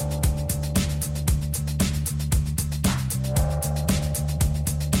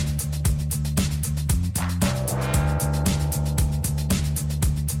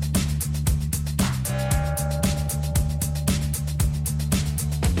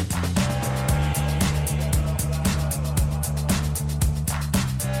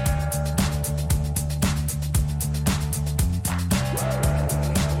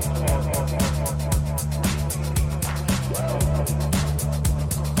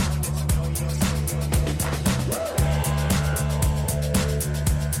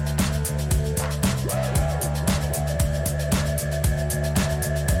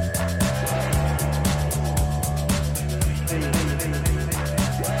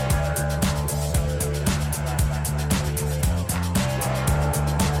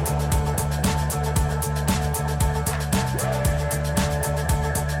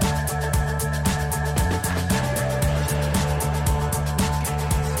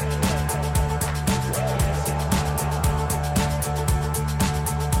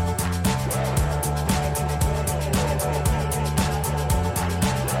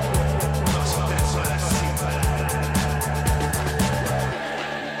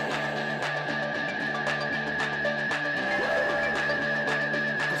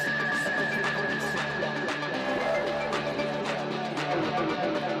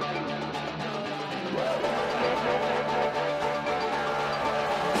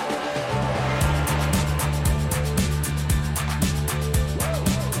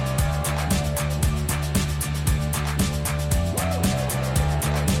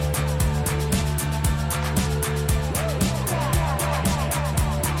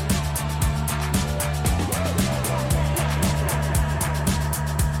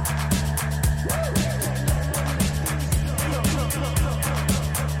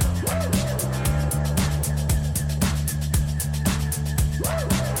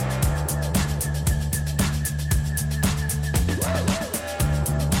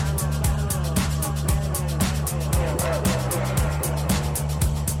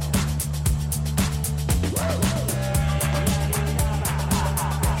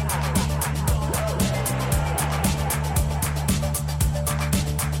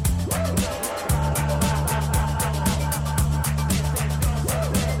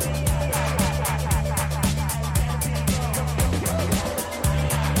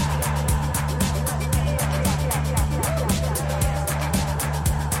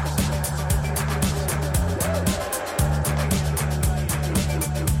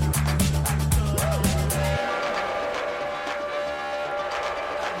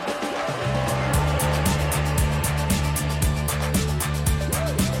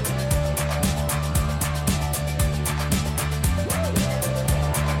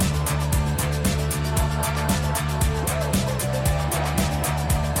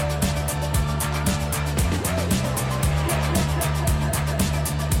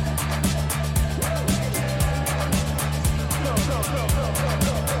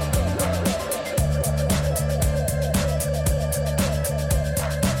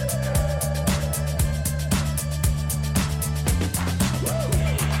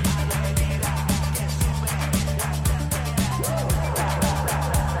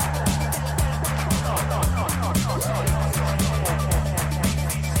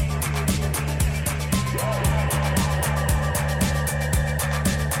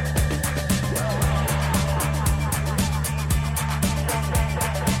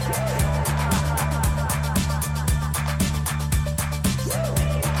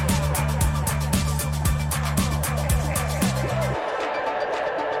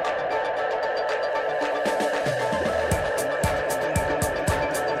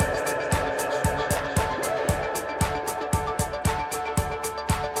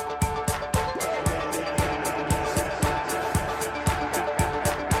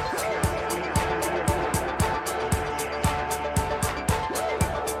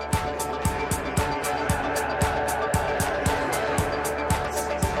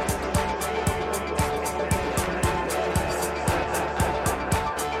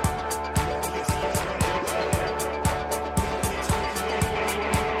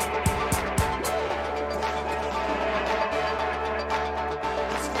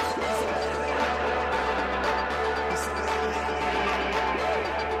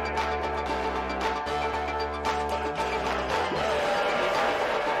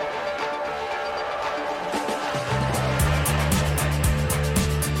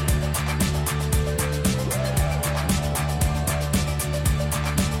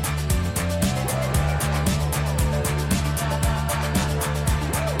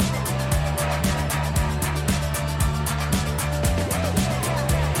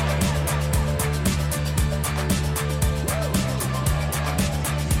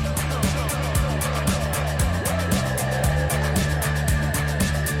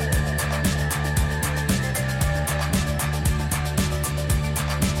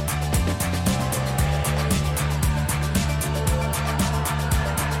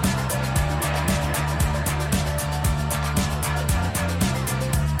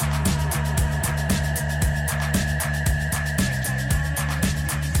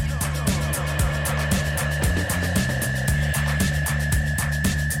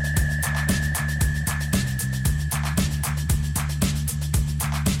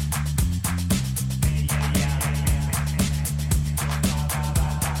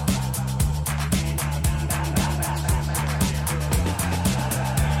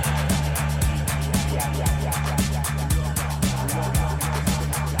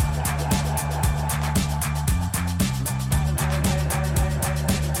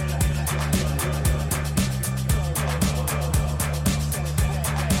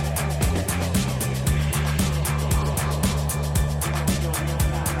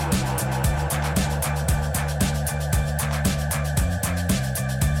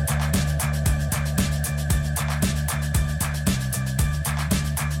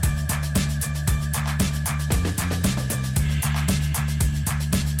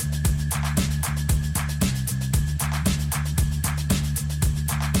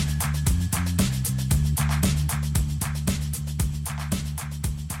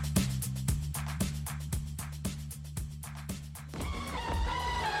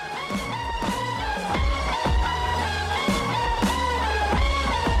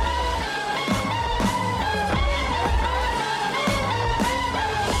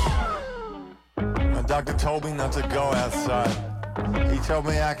 doctor told me not to go outside. He told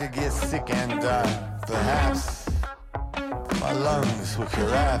me I could get sick and die. Perhaps my lungs will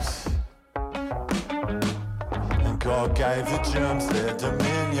collapse. And God gave the germs their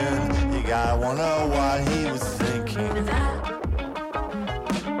dominion. You gotta wonder what he was thinking.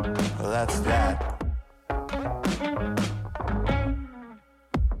 Well, that's that.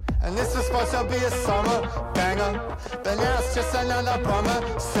 And this was supposed to be a summer banger, but now it's just another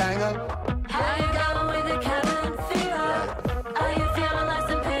bummer sanger. How you going with the cabin fever? Are you feeling less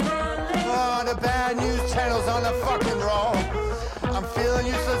than piddly? Oh, the bad news channel's on the fucking roll. I'm feeling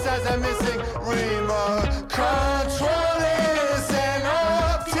useless as a missing remote control is an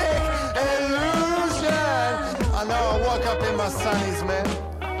optic illusion. I know I woke up in my sunnies, man.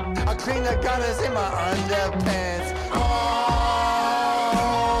 I clean the gunners in my underpants.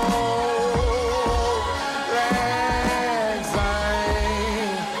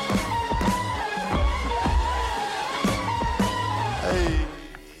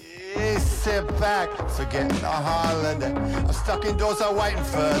 Sit back, forgetting the holiday. I'm stuck indoors, I'm waiting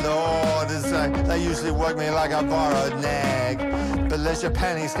for the orders. They usually work me like a borrowed nag, but leisure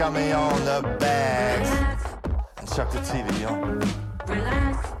panics got me on the bags. And chuck the TV on.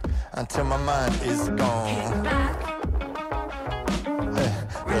 Relax. Until my mind is gone.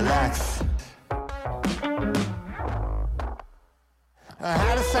 Relax. I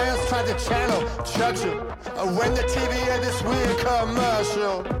had a seance, tried to channel Churchill. When the TV had this weird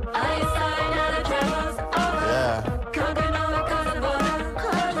commercial. Are you starting out of travels? Yeah. Conquering all across the border.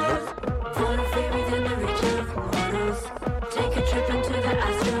 Close. Photo free within the reach of mortals. Take a trip into the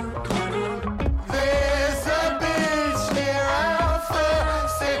astral portal. There's a beach here out for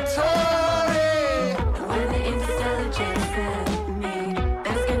Satori. Where the interstellar jets set me.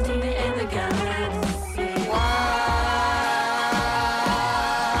 Best cantina in the galaxy.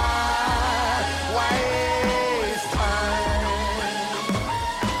 Waste time. Waste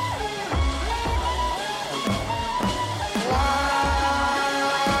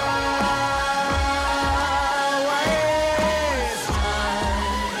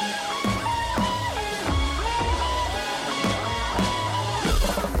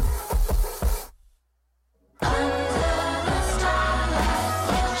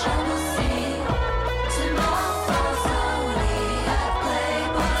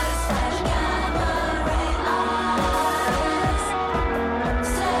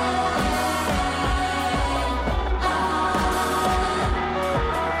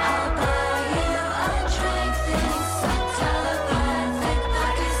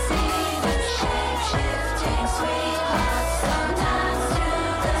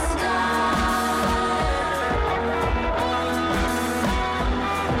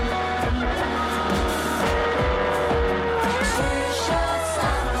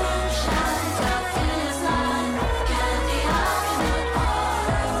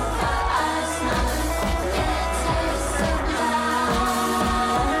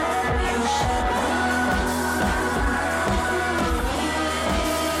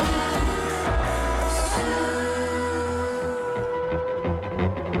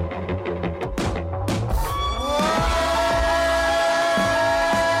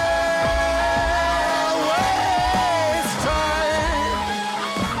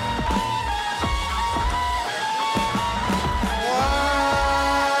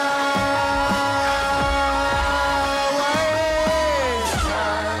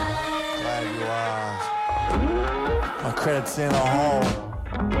Credits in a hole.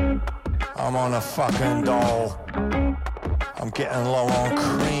 I'm on a fucking dole. I'm getting low on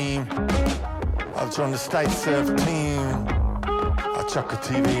cream. I've joined the state surf team. I chuck the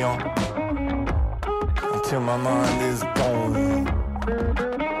TV on until my mind is gone.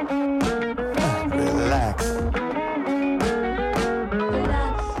 Relax.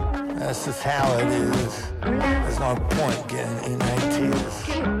 That's just how it is. There's no point getting in their tears.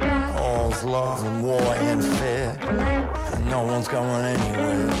 All's love and war and fair. And no one's going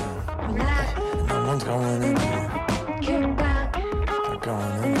anywhere. No one's going anywhere. Not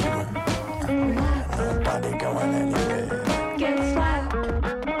going anywhere. Nobody going anywhere. Get slapped.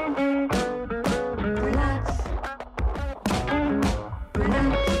 Relax.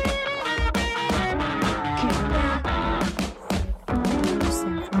 Relax.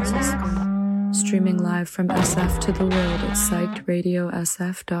 San Francisco. Streaming live from SF to the world at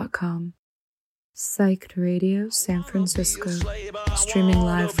psychedradiosf.com. Psyched Radio San Francisco, streaming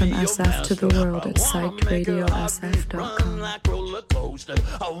live from SF to the world at psychedradiosf.com. Like roller coaster.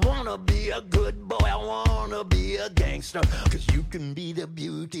 I wanna be a good boy, I wanna be a gangster. Cause you can be the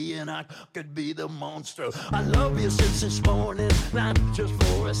beauty and I could be the monster. I love you since this morning, not just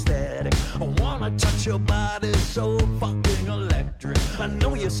for aesthetic. I wanna touch your body so fucking electric. I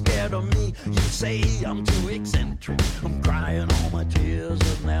know you're scared of me, you say I'm too eccentric. I'm crying all my tears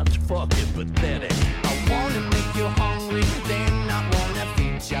and that's fucking pathetic. I wanna make you hungry, then I wanna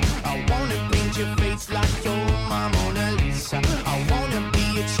feed ya. I wanna paint your face like you're my Mona Lisa. I wanna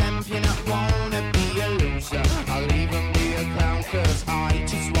be a champion, I wanna be a loser. I'll even be a clown cause I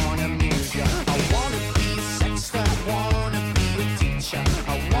just wanna amuse ya. I wanna be a sexter, I wanna be a teacher. I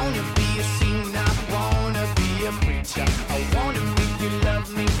wanna be a singer, I wanna be a preacher. I wanna make you love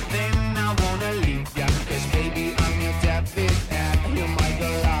me, then I wanna leave ya. Cause baby I'm your David and you're my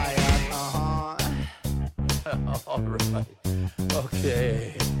Goliath. Alright,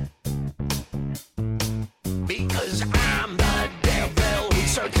 okay. Because I'm the devil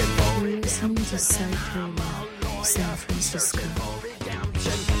who's searching for You're listening to Psyched Radio San Francisco.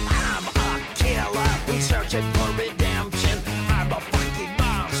 redemption. I'm a killer who's searching for redemption. I'm a fucking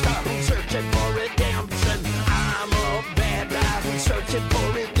monster who's searching for redemption. I'm a bad guy who's searching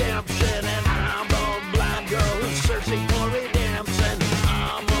for redemption. And I'm a blind girl who's searching for redemption.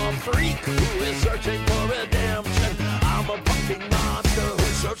 I'm a freak who is searching for redemption. I'm a fucking monster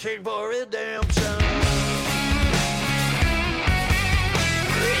who's searching for redemption.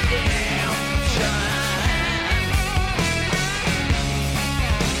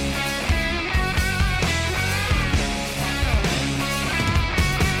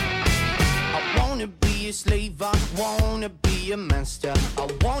 I wanna be a slave, I wanna be a monster. I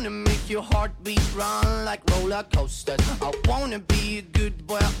wanna make your heartbeat run like roller coasters. I wanna be a good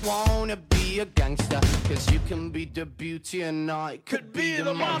boy, I wanna be a gangster. Cause you can be the beauty and I could be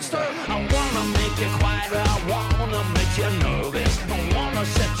the monster. I wanna make you quiet, I wanna make you nervous. I wanna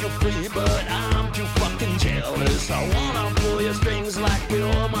set you free, but I'm too fucking jealous. I wanna pull your strings like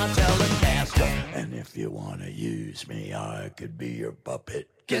you're my Telecaster. And if you wanna use me, I could be your puppet.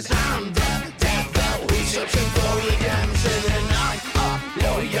 Cause I'm the devil, we searching for redemption. And I'm a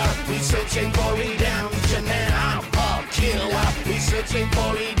lawyer, we searching for redemption. And I'm a killer, we searching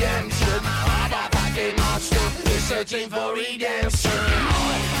for redemption. I'm a fucking monster, we searching for redemption.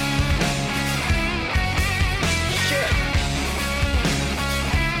 Shit.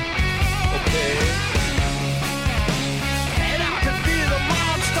 Okay. And I could be the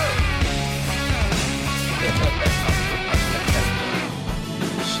monster.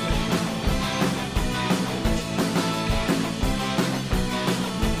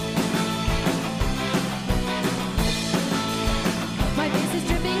 My face is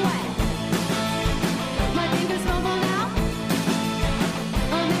dripping wet. My fingers fumble now.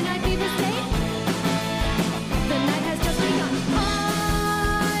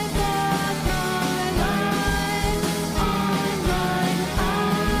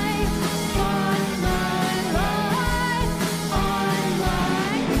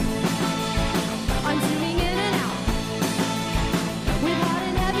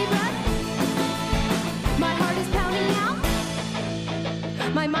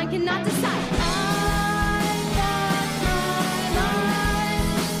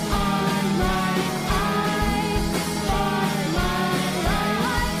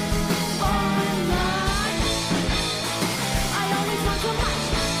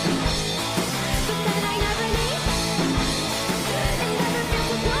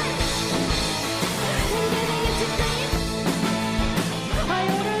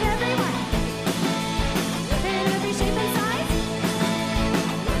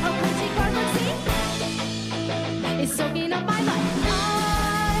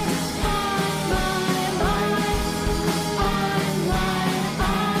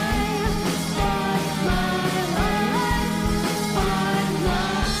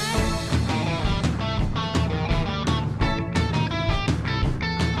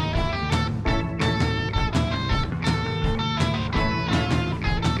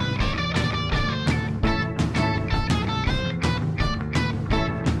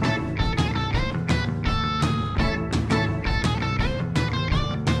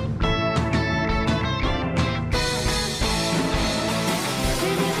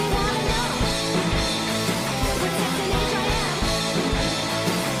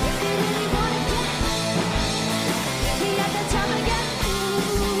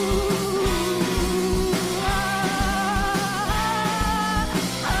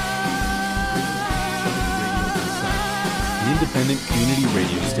 independent community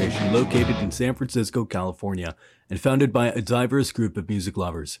radio station located in San Francisco, California, and founded by a diverse group of music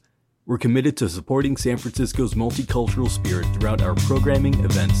lovers. We're committed to supporting San Francisco's multicultural spirit throughout our programming,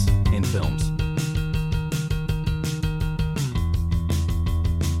 events, and films.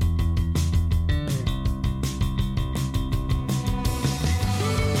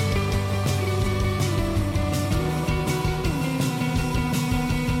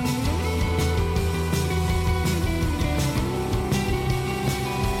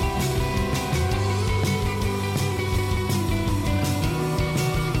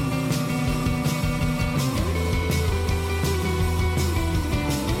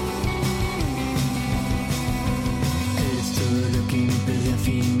 Es todo lo que me perdí al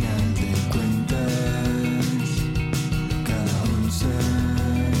final de cuentas. Cada onza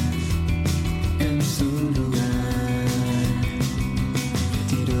en su lugar.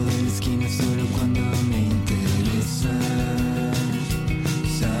 Tiro de la esquina solo cuando me interesa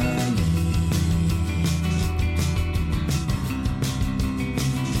salir.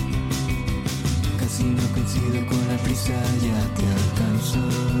 Casi no coincido con la prisa, ya te alcanzo.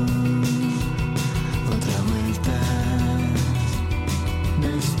 Otra vuelta no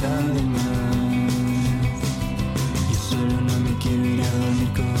está de más. Y solo no me quiero ir a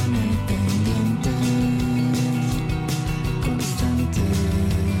dormir con el pendiente constante.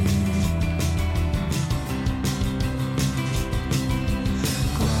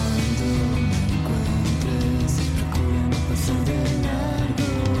 Cuando me encuentres, procura no pasar de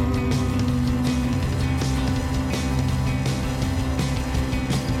largo.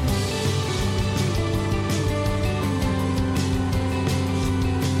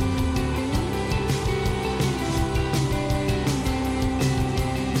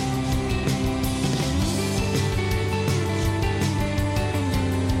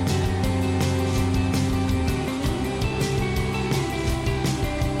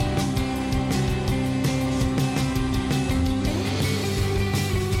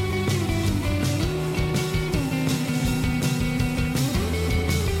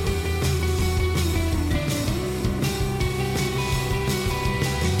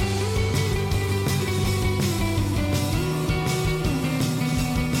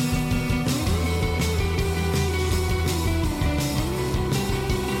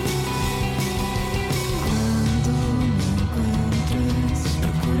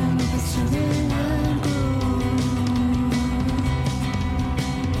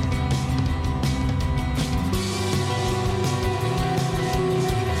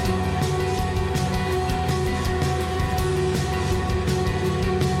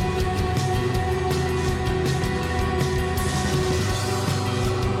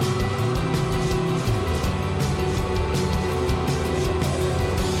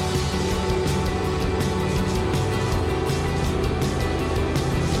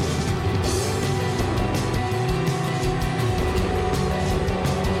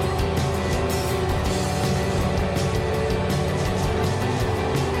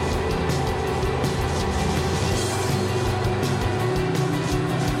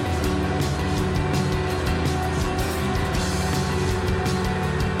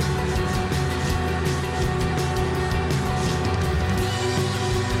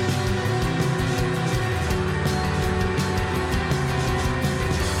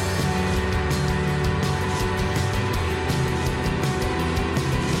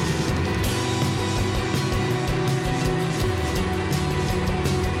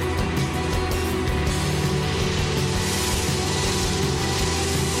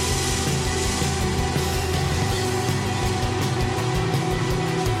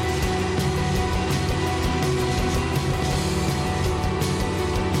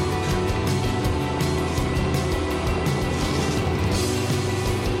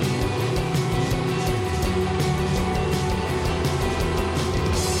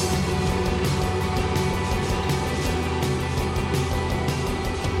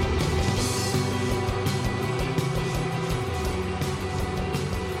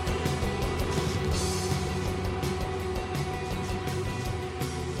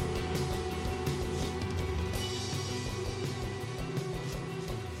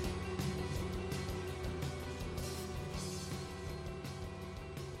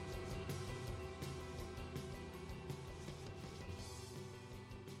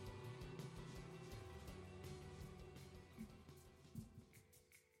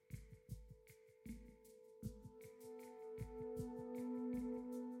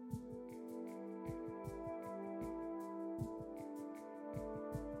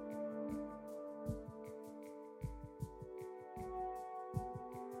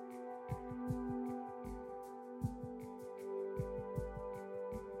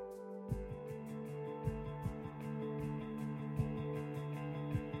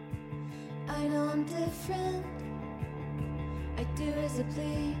 I know I'm different. I do as I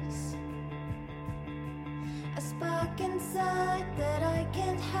please. A spark inside that I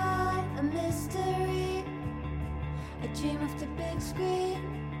can't hide. A mystery. I dream of the big screen.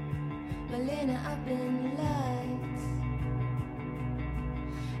 Malena up in lights.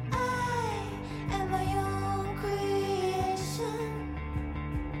 I am my own creation.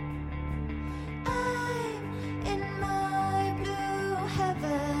 I'm in my blue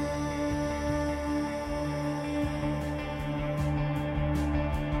heaven.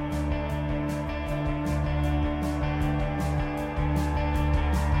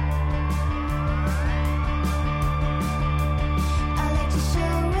 I like to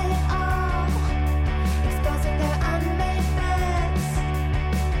show it all, exposing their unmade beds.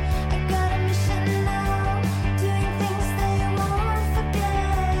 I got a mission now, doing things they won't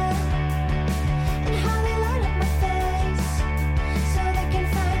forget, and how they light up my face, so they can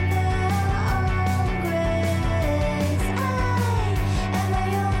find their own grace. I am my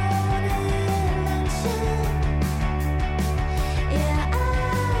own invention. Yeah,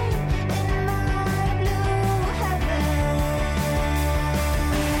 I'm in my blue heaven.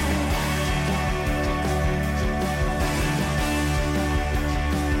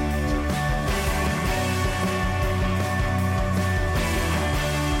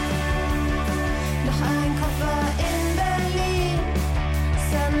 Noch ein Koffer in Berlin.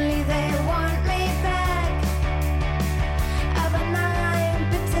 Suddenly they want me back. Aber nein,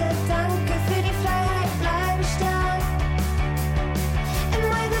 bitte, danke für die Freiheit, bleibe stark. And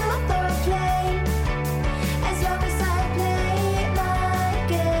why the mother of plane? As long as I play my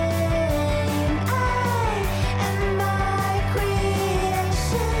game, I am my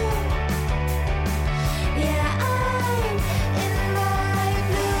creation. Yeah, I'm in my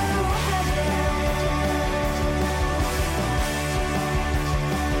blue heaven.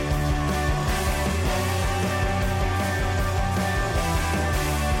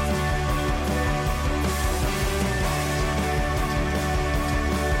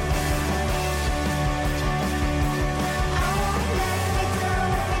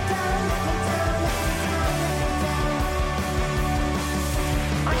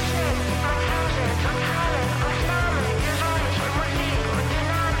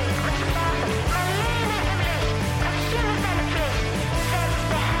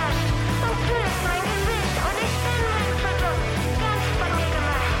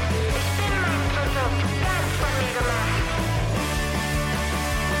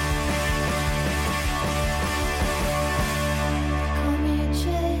 Call me a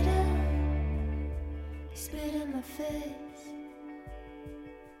traitor, spit in my face,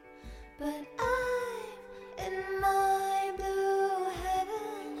 but I'm in my blue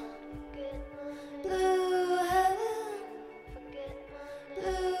heaven, blue heaven,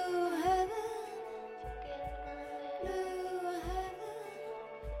 blue heaven, blue heaven,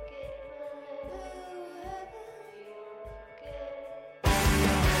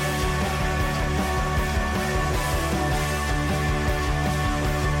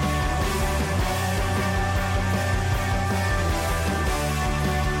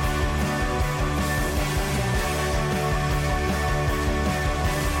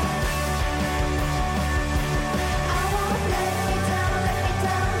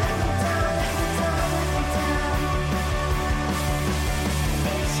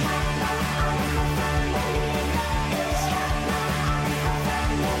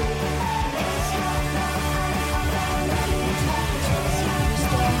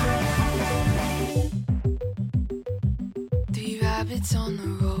 Three rabbits on the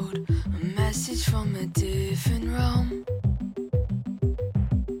road, a message from a different realm.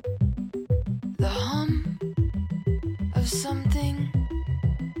 The hum of something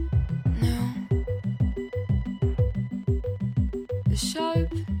new. The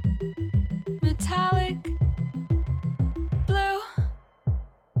sharp, metallic blue.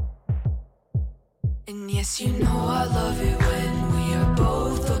 And yes, you know I love it when we are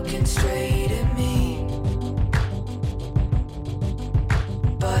both looking straight at me.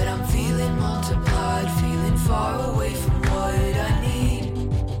 But I'm feeling multiplied, feeling far away from what I need.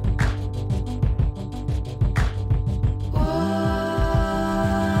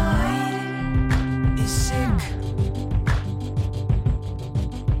 White is sick.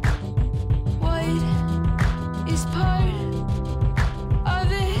 White is part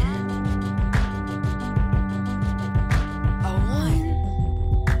of it.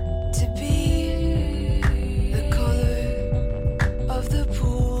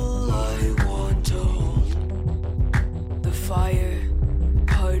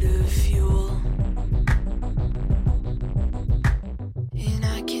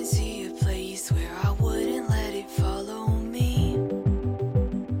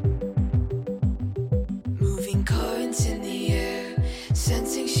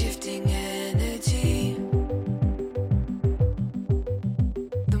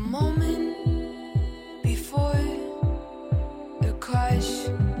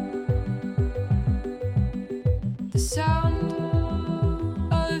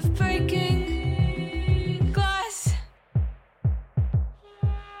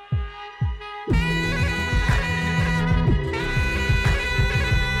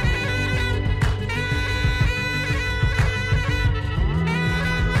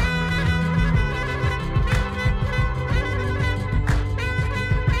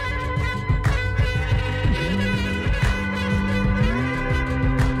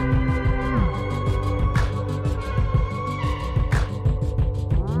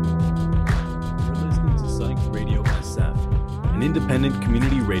 independent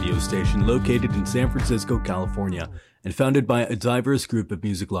community radio station located in San Francisco, California, and founded by a diverse group of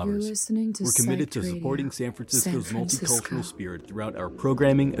music You're lovers. listening to We're committed Psych to Radio, supporting San Francisco's San Francisco. multicultural spirit throughout our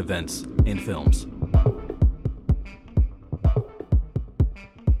programming, events, and films.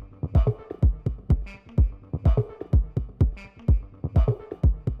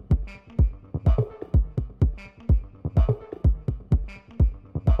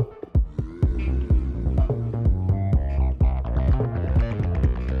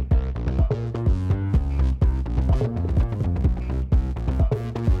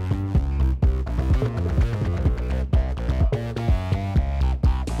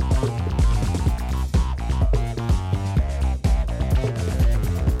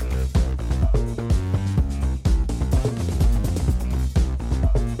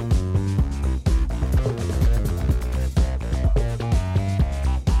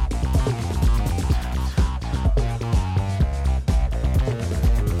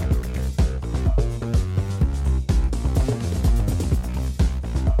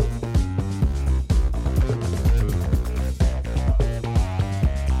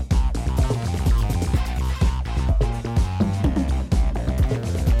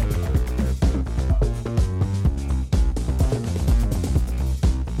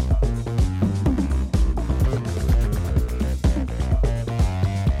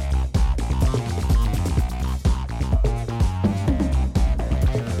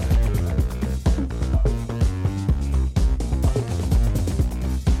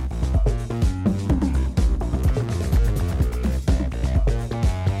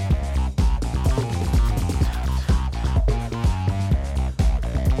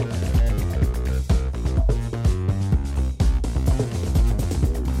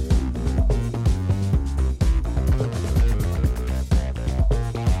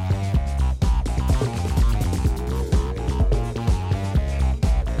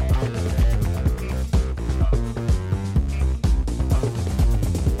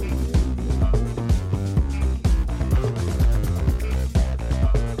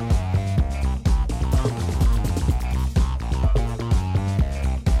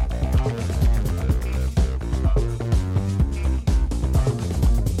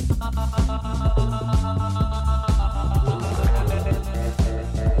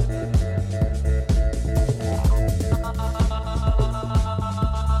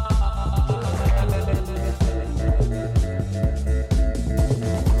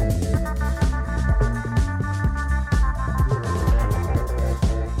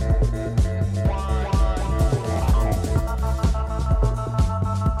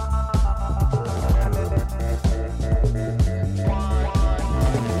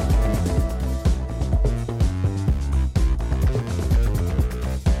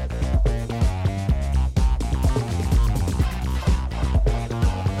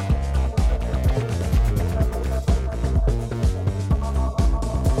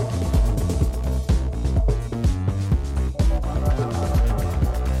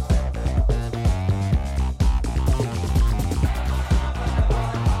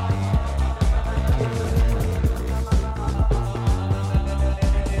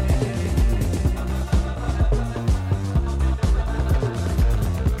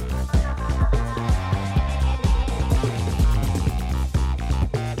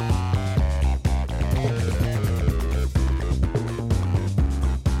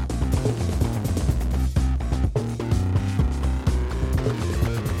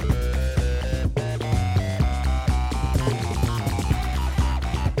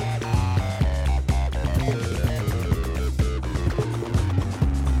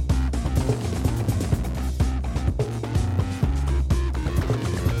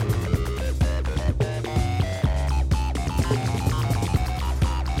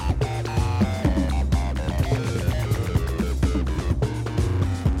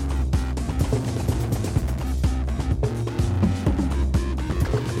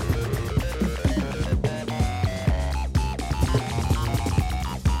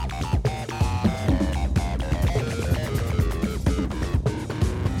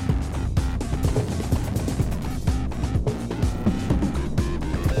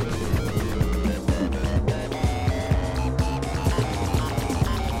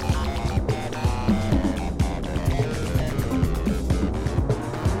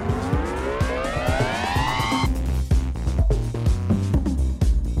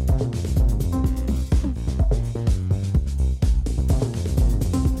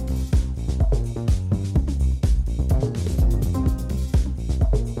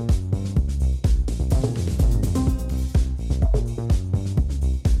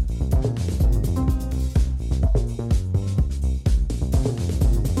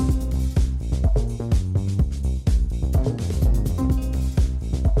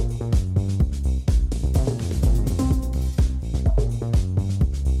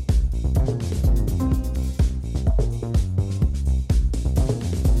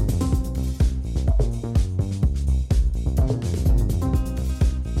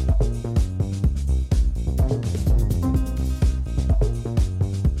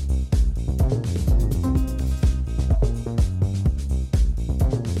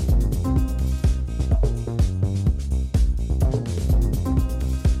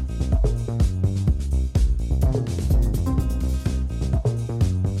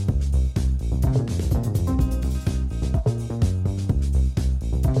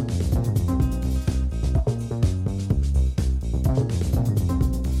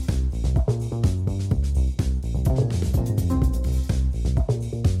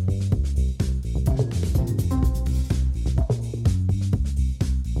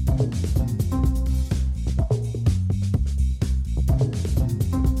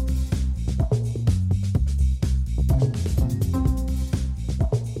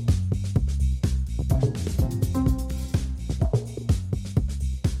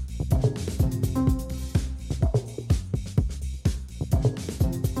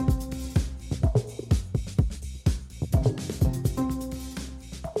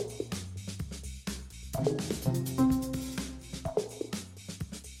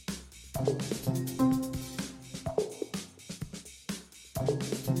 Bye.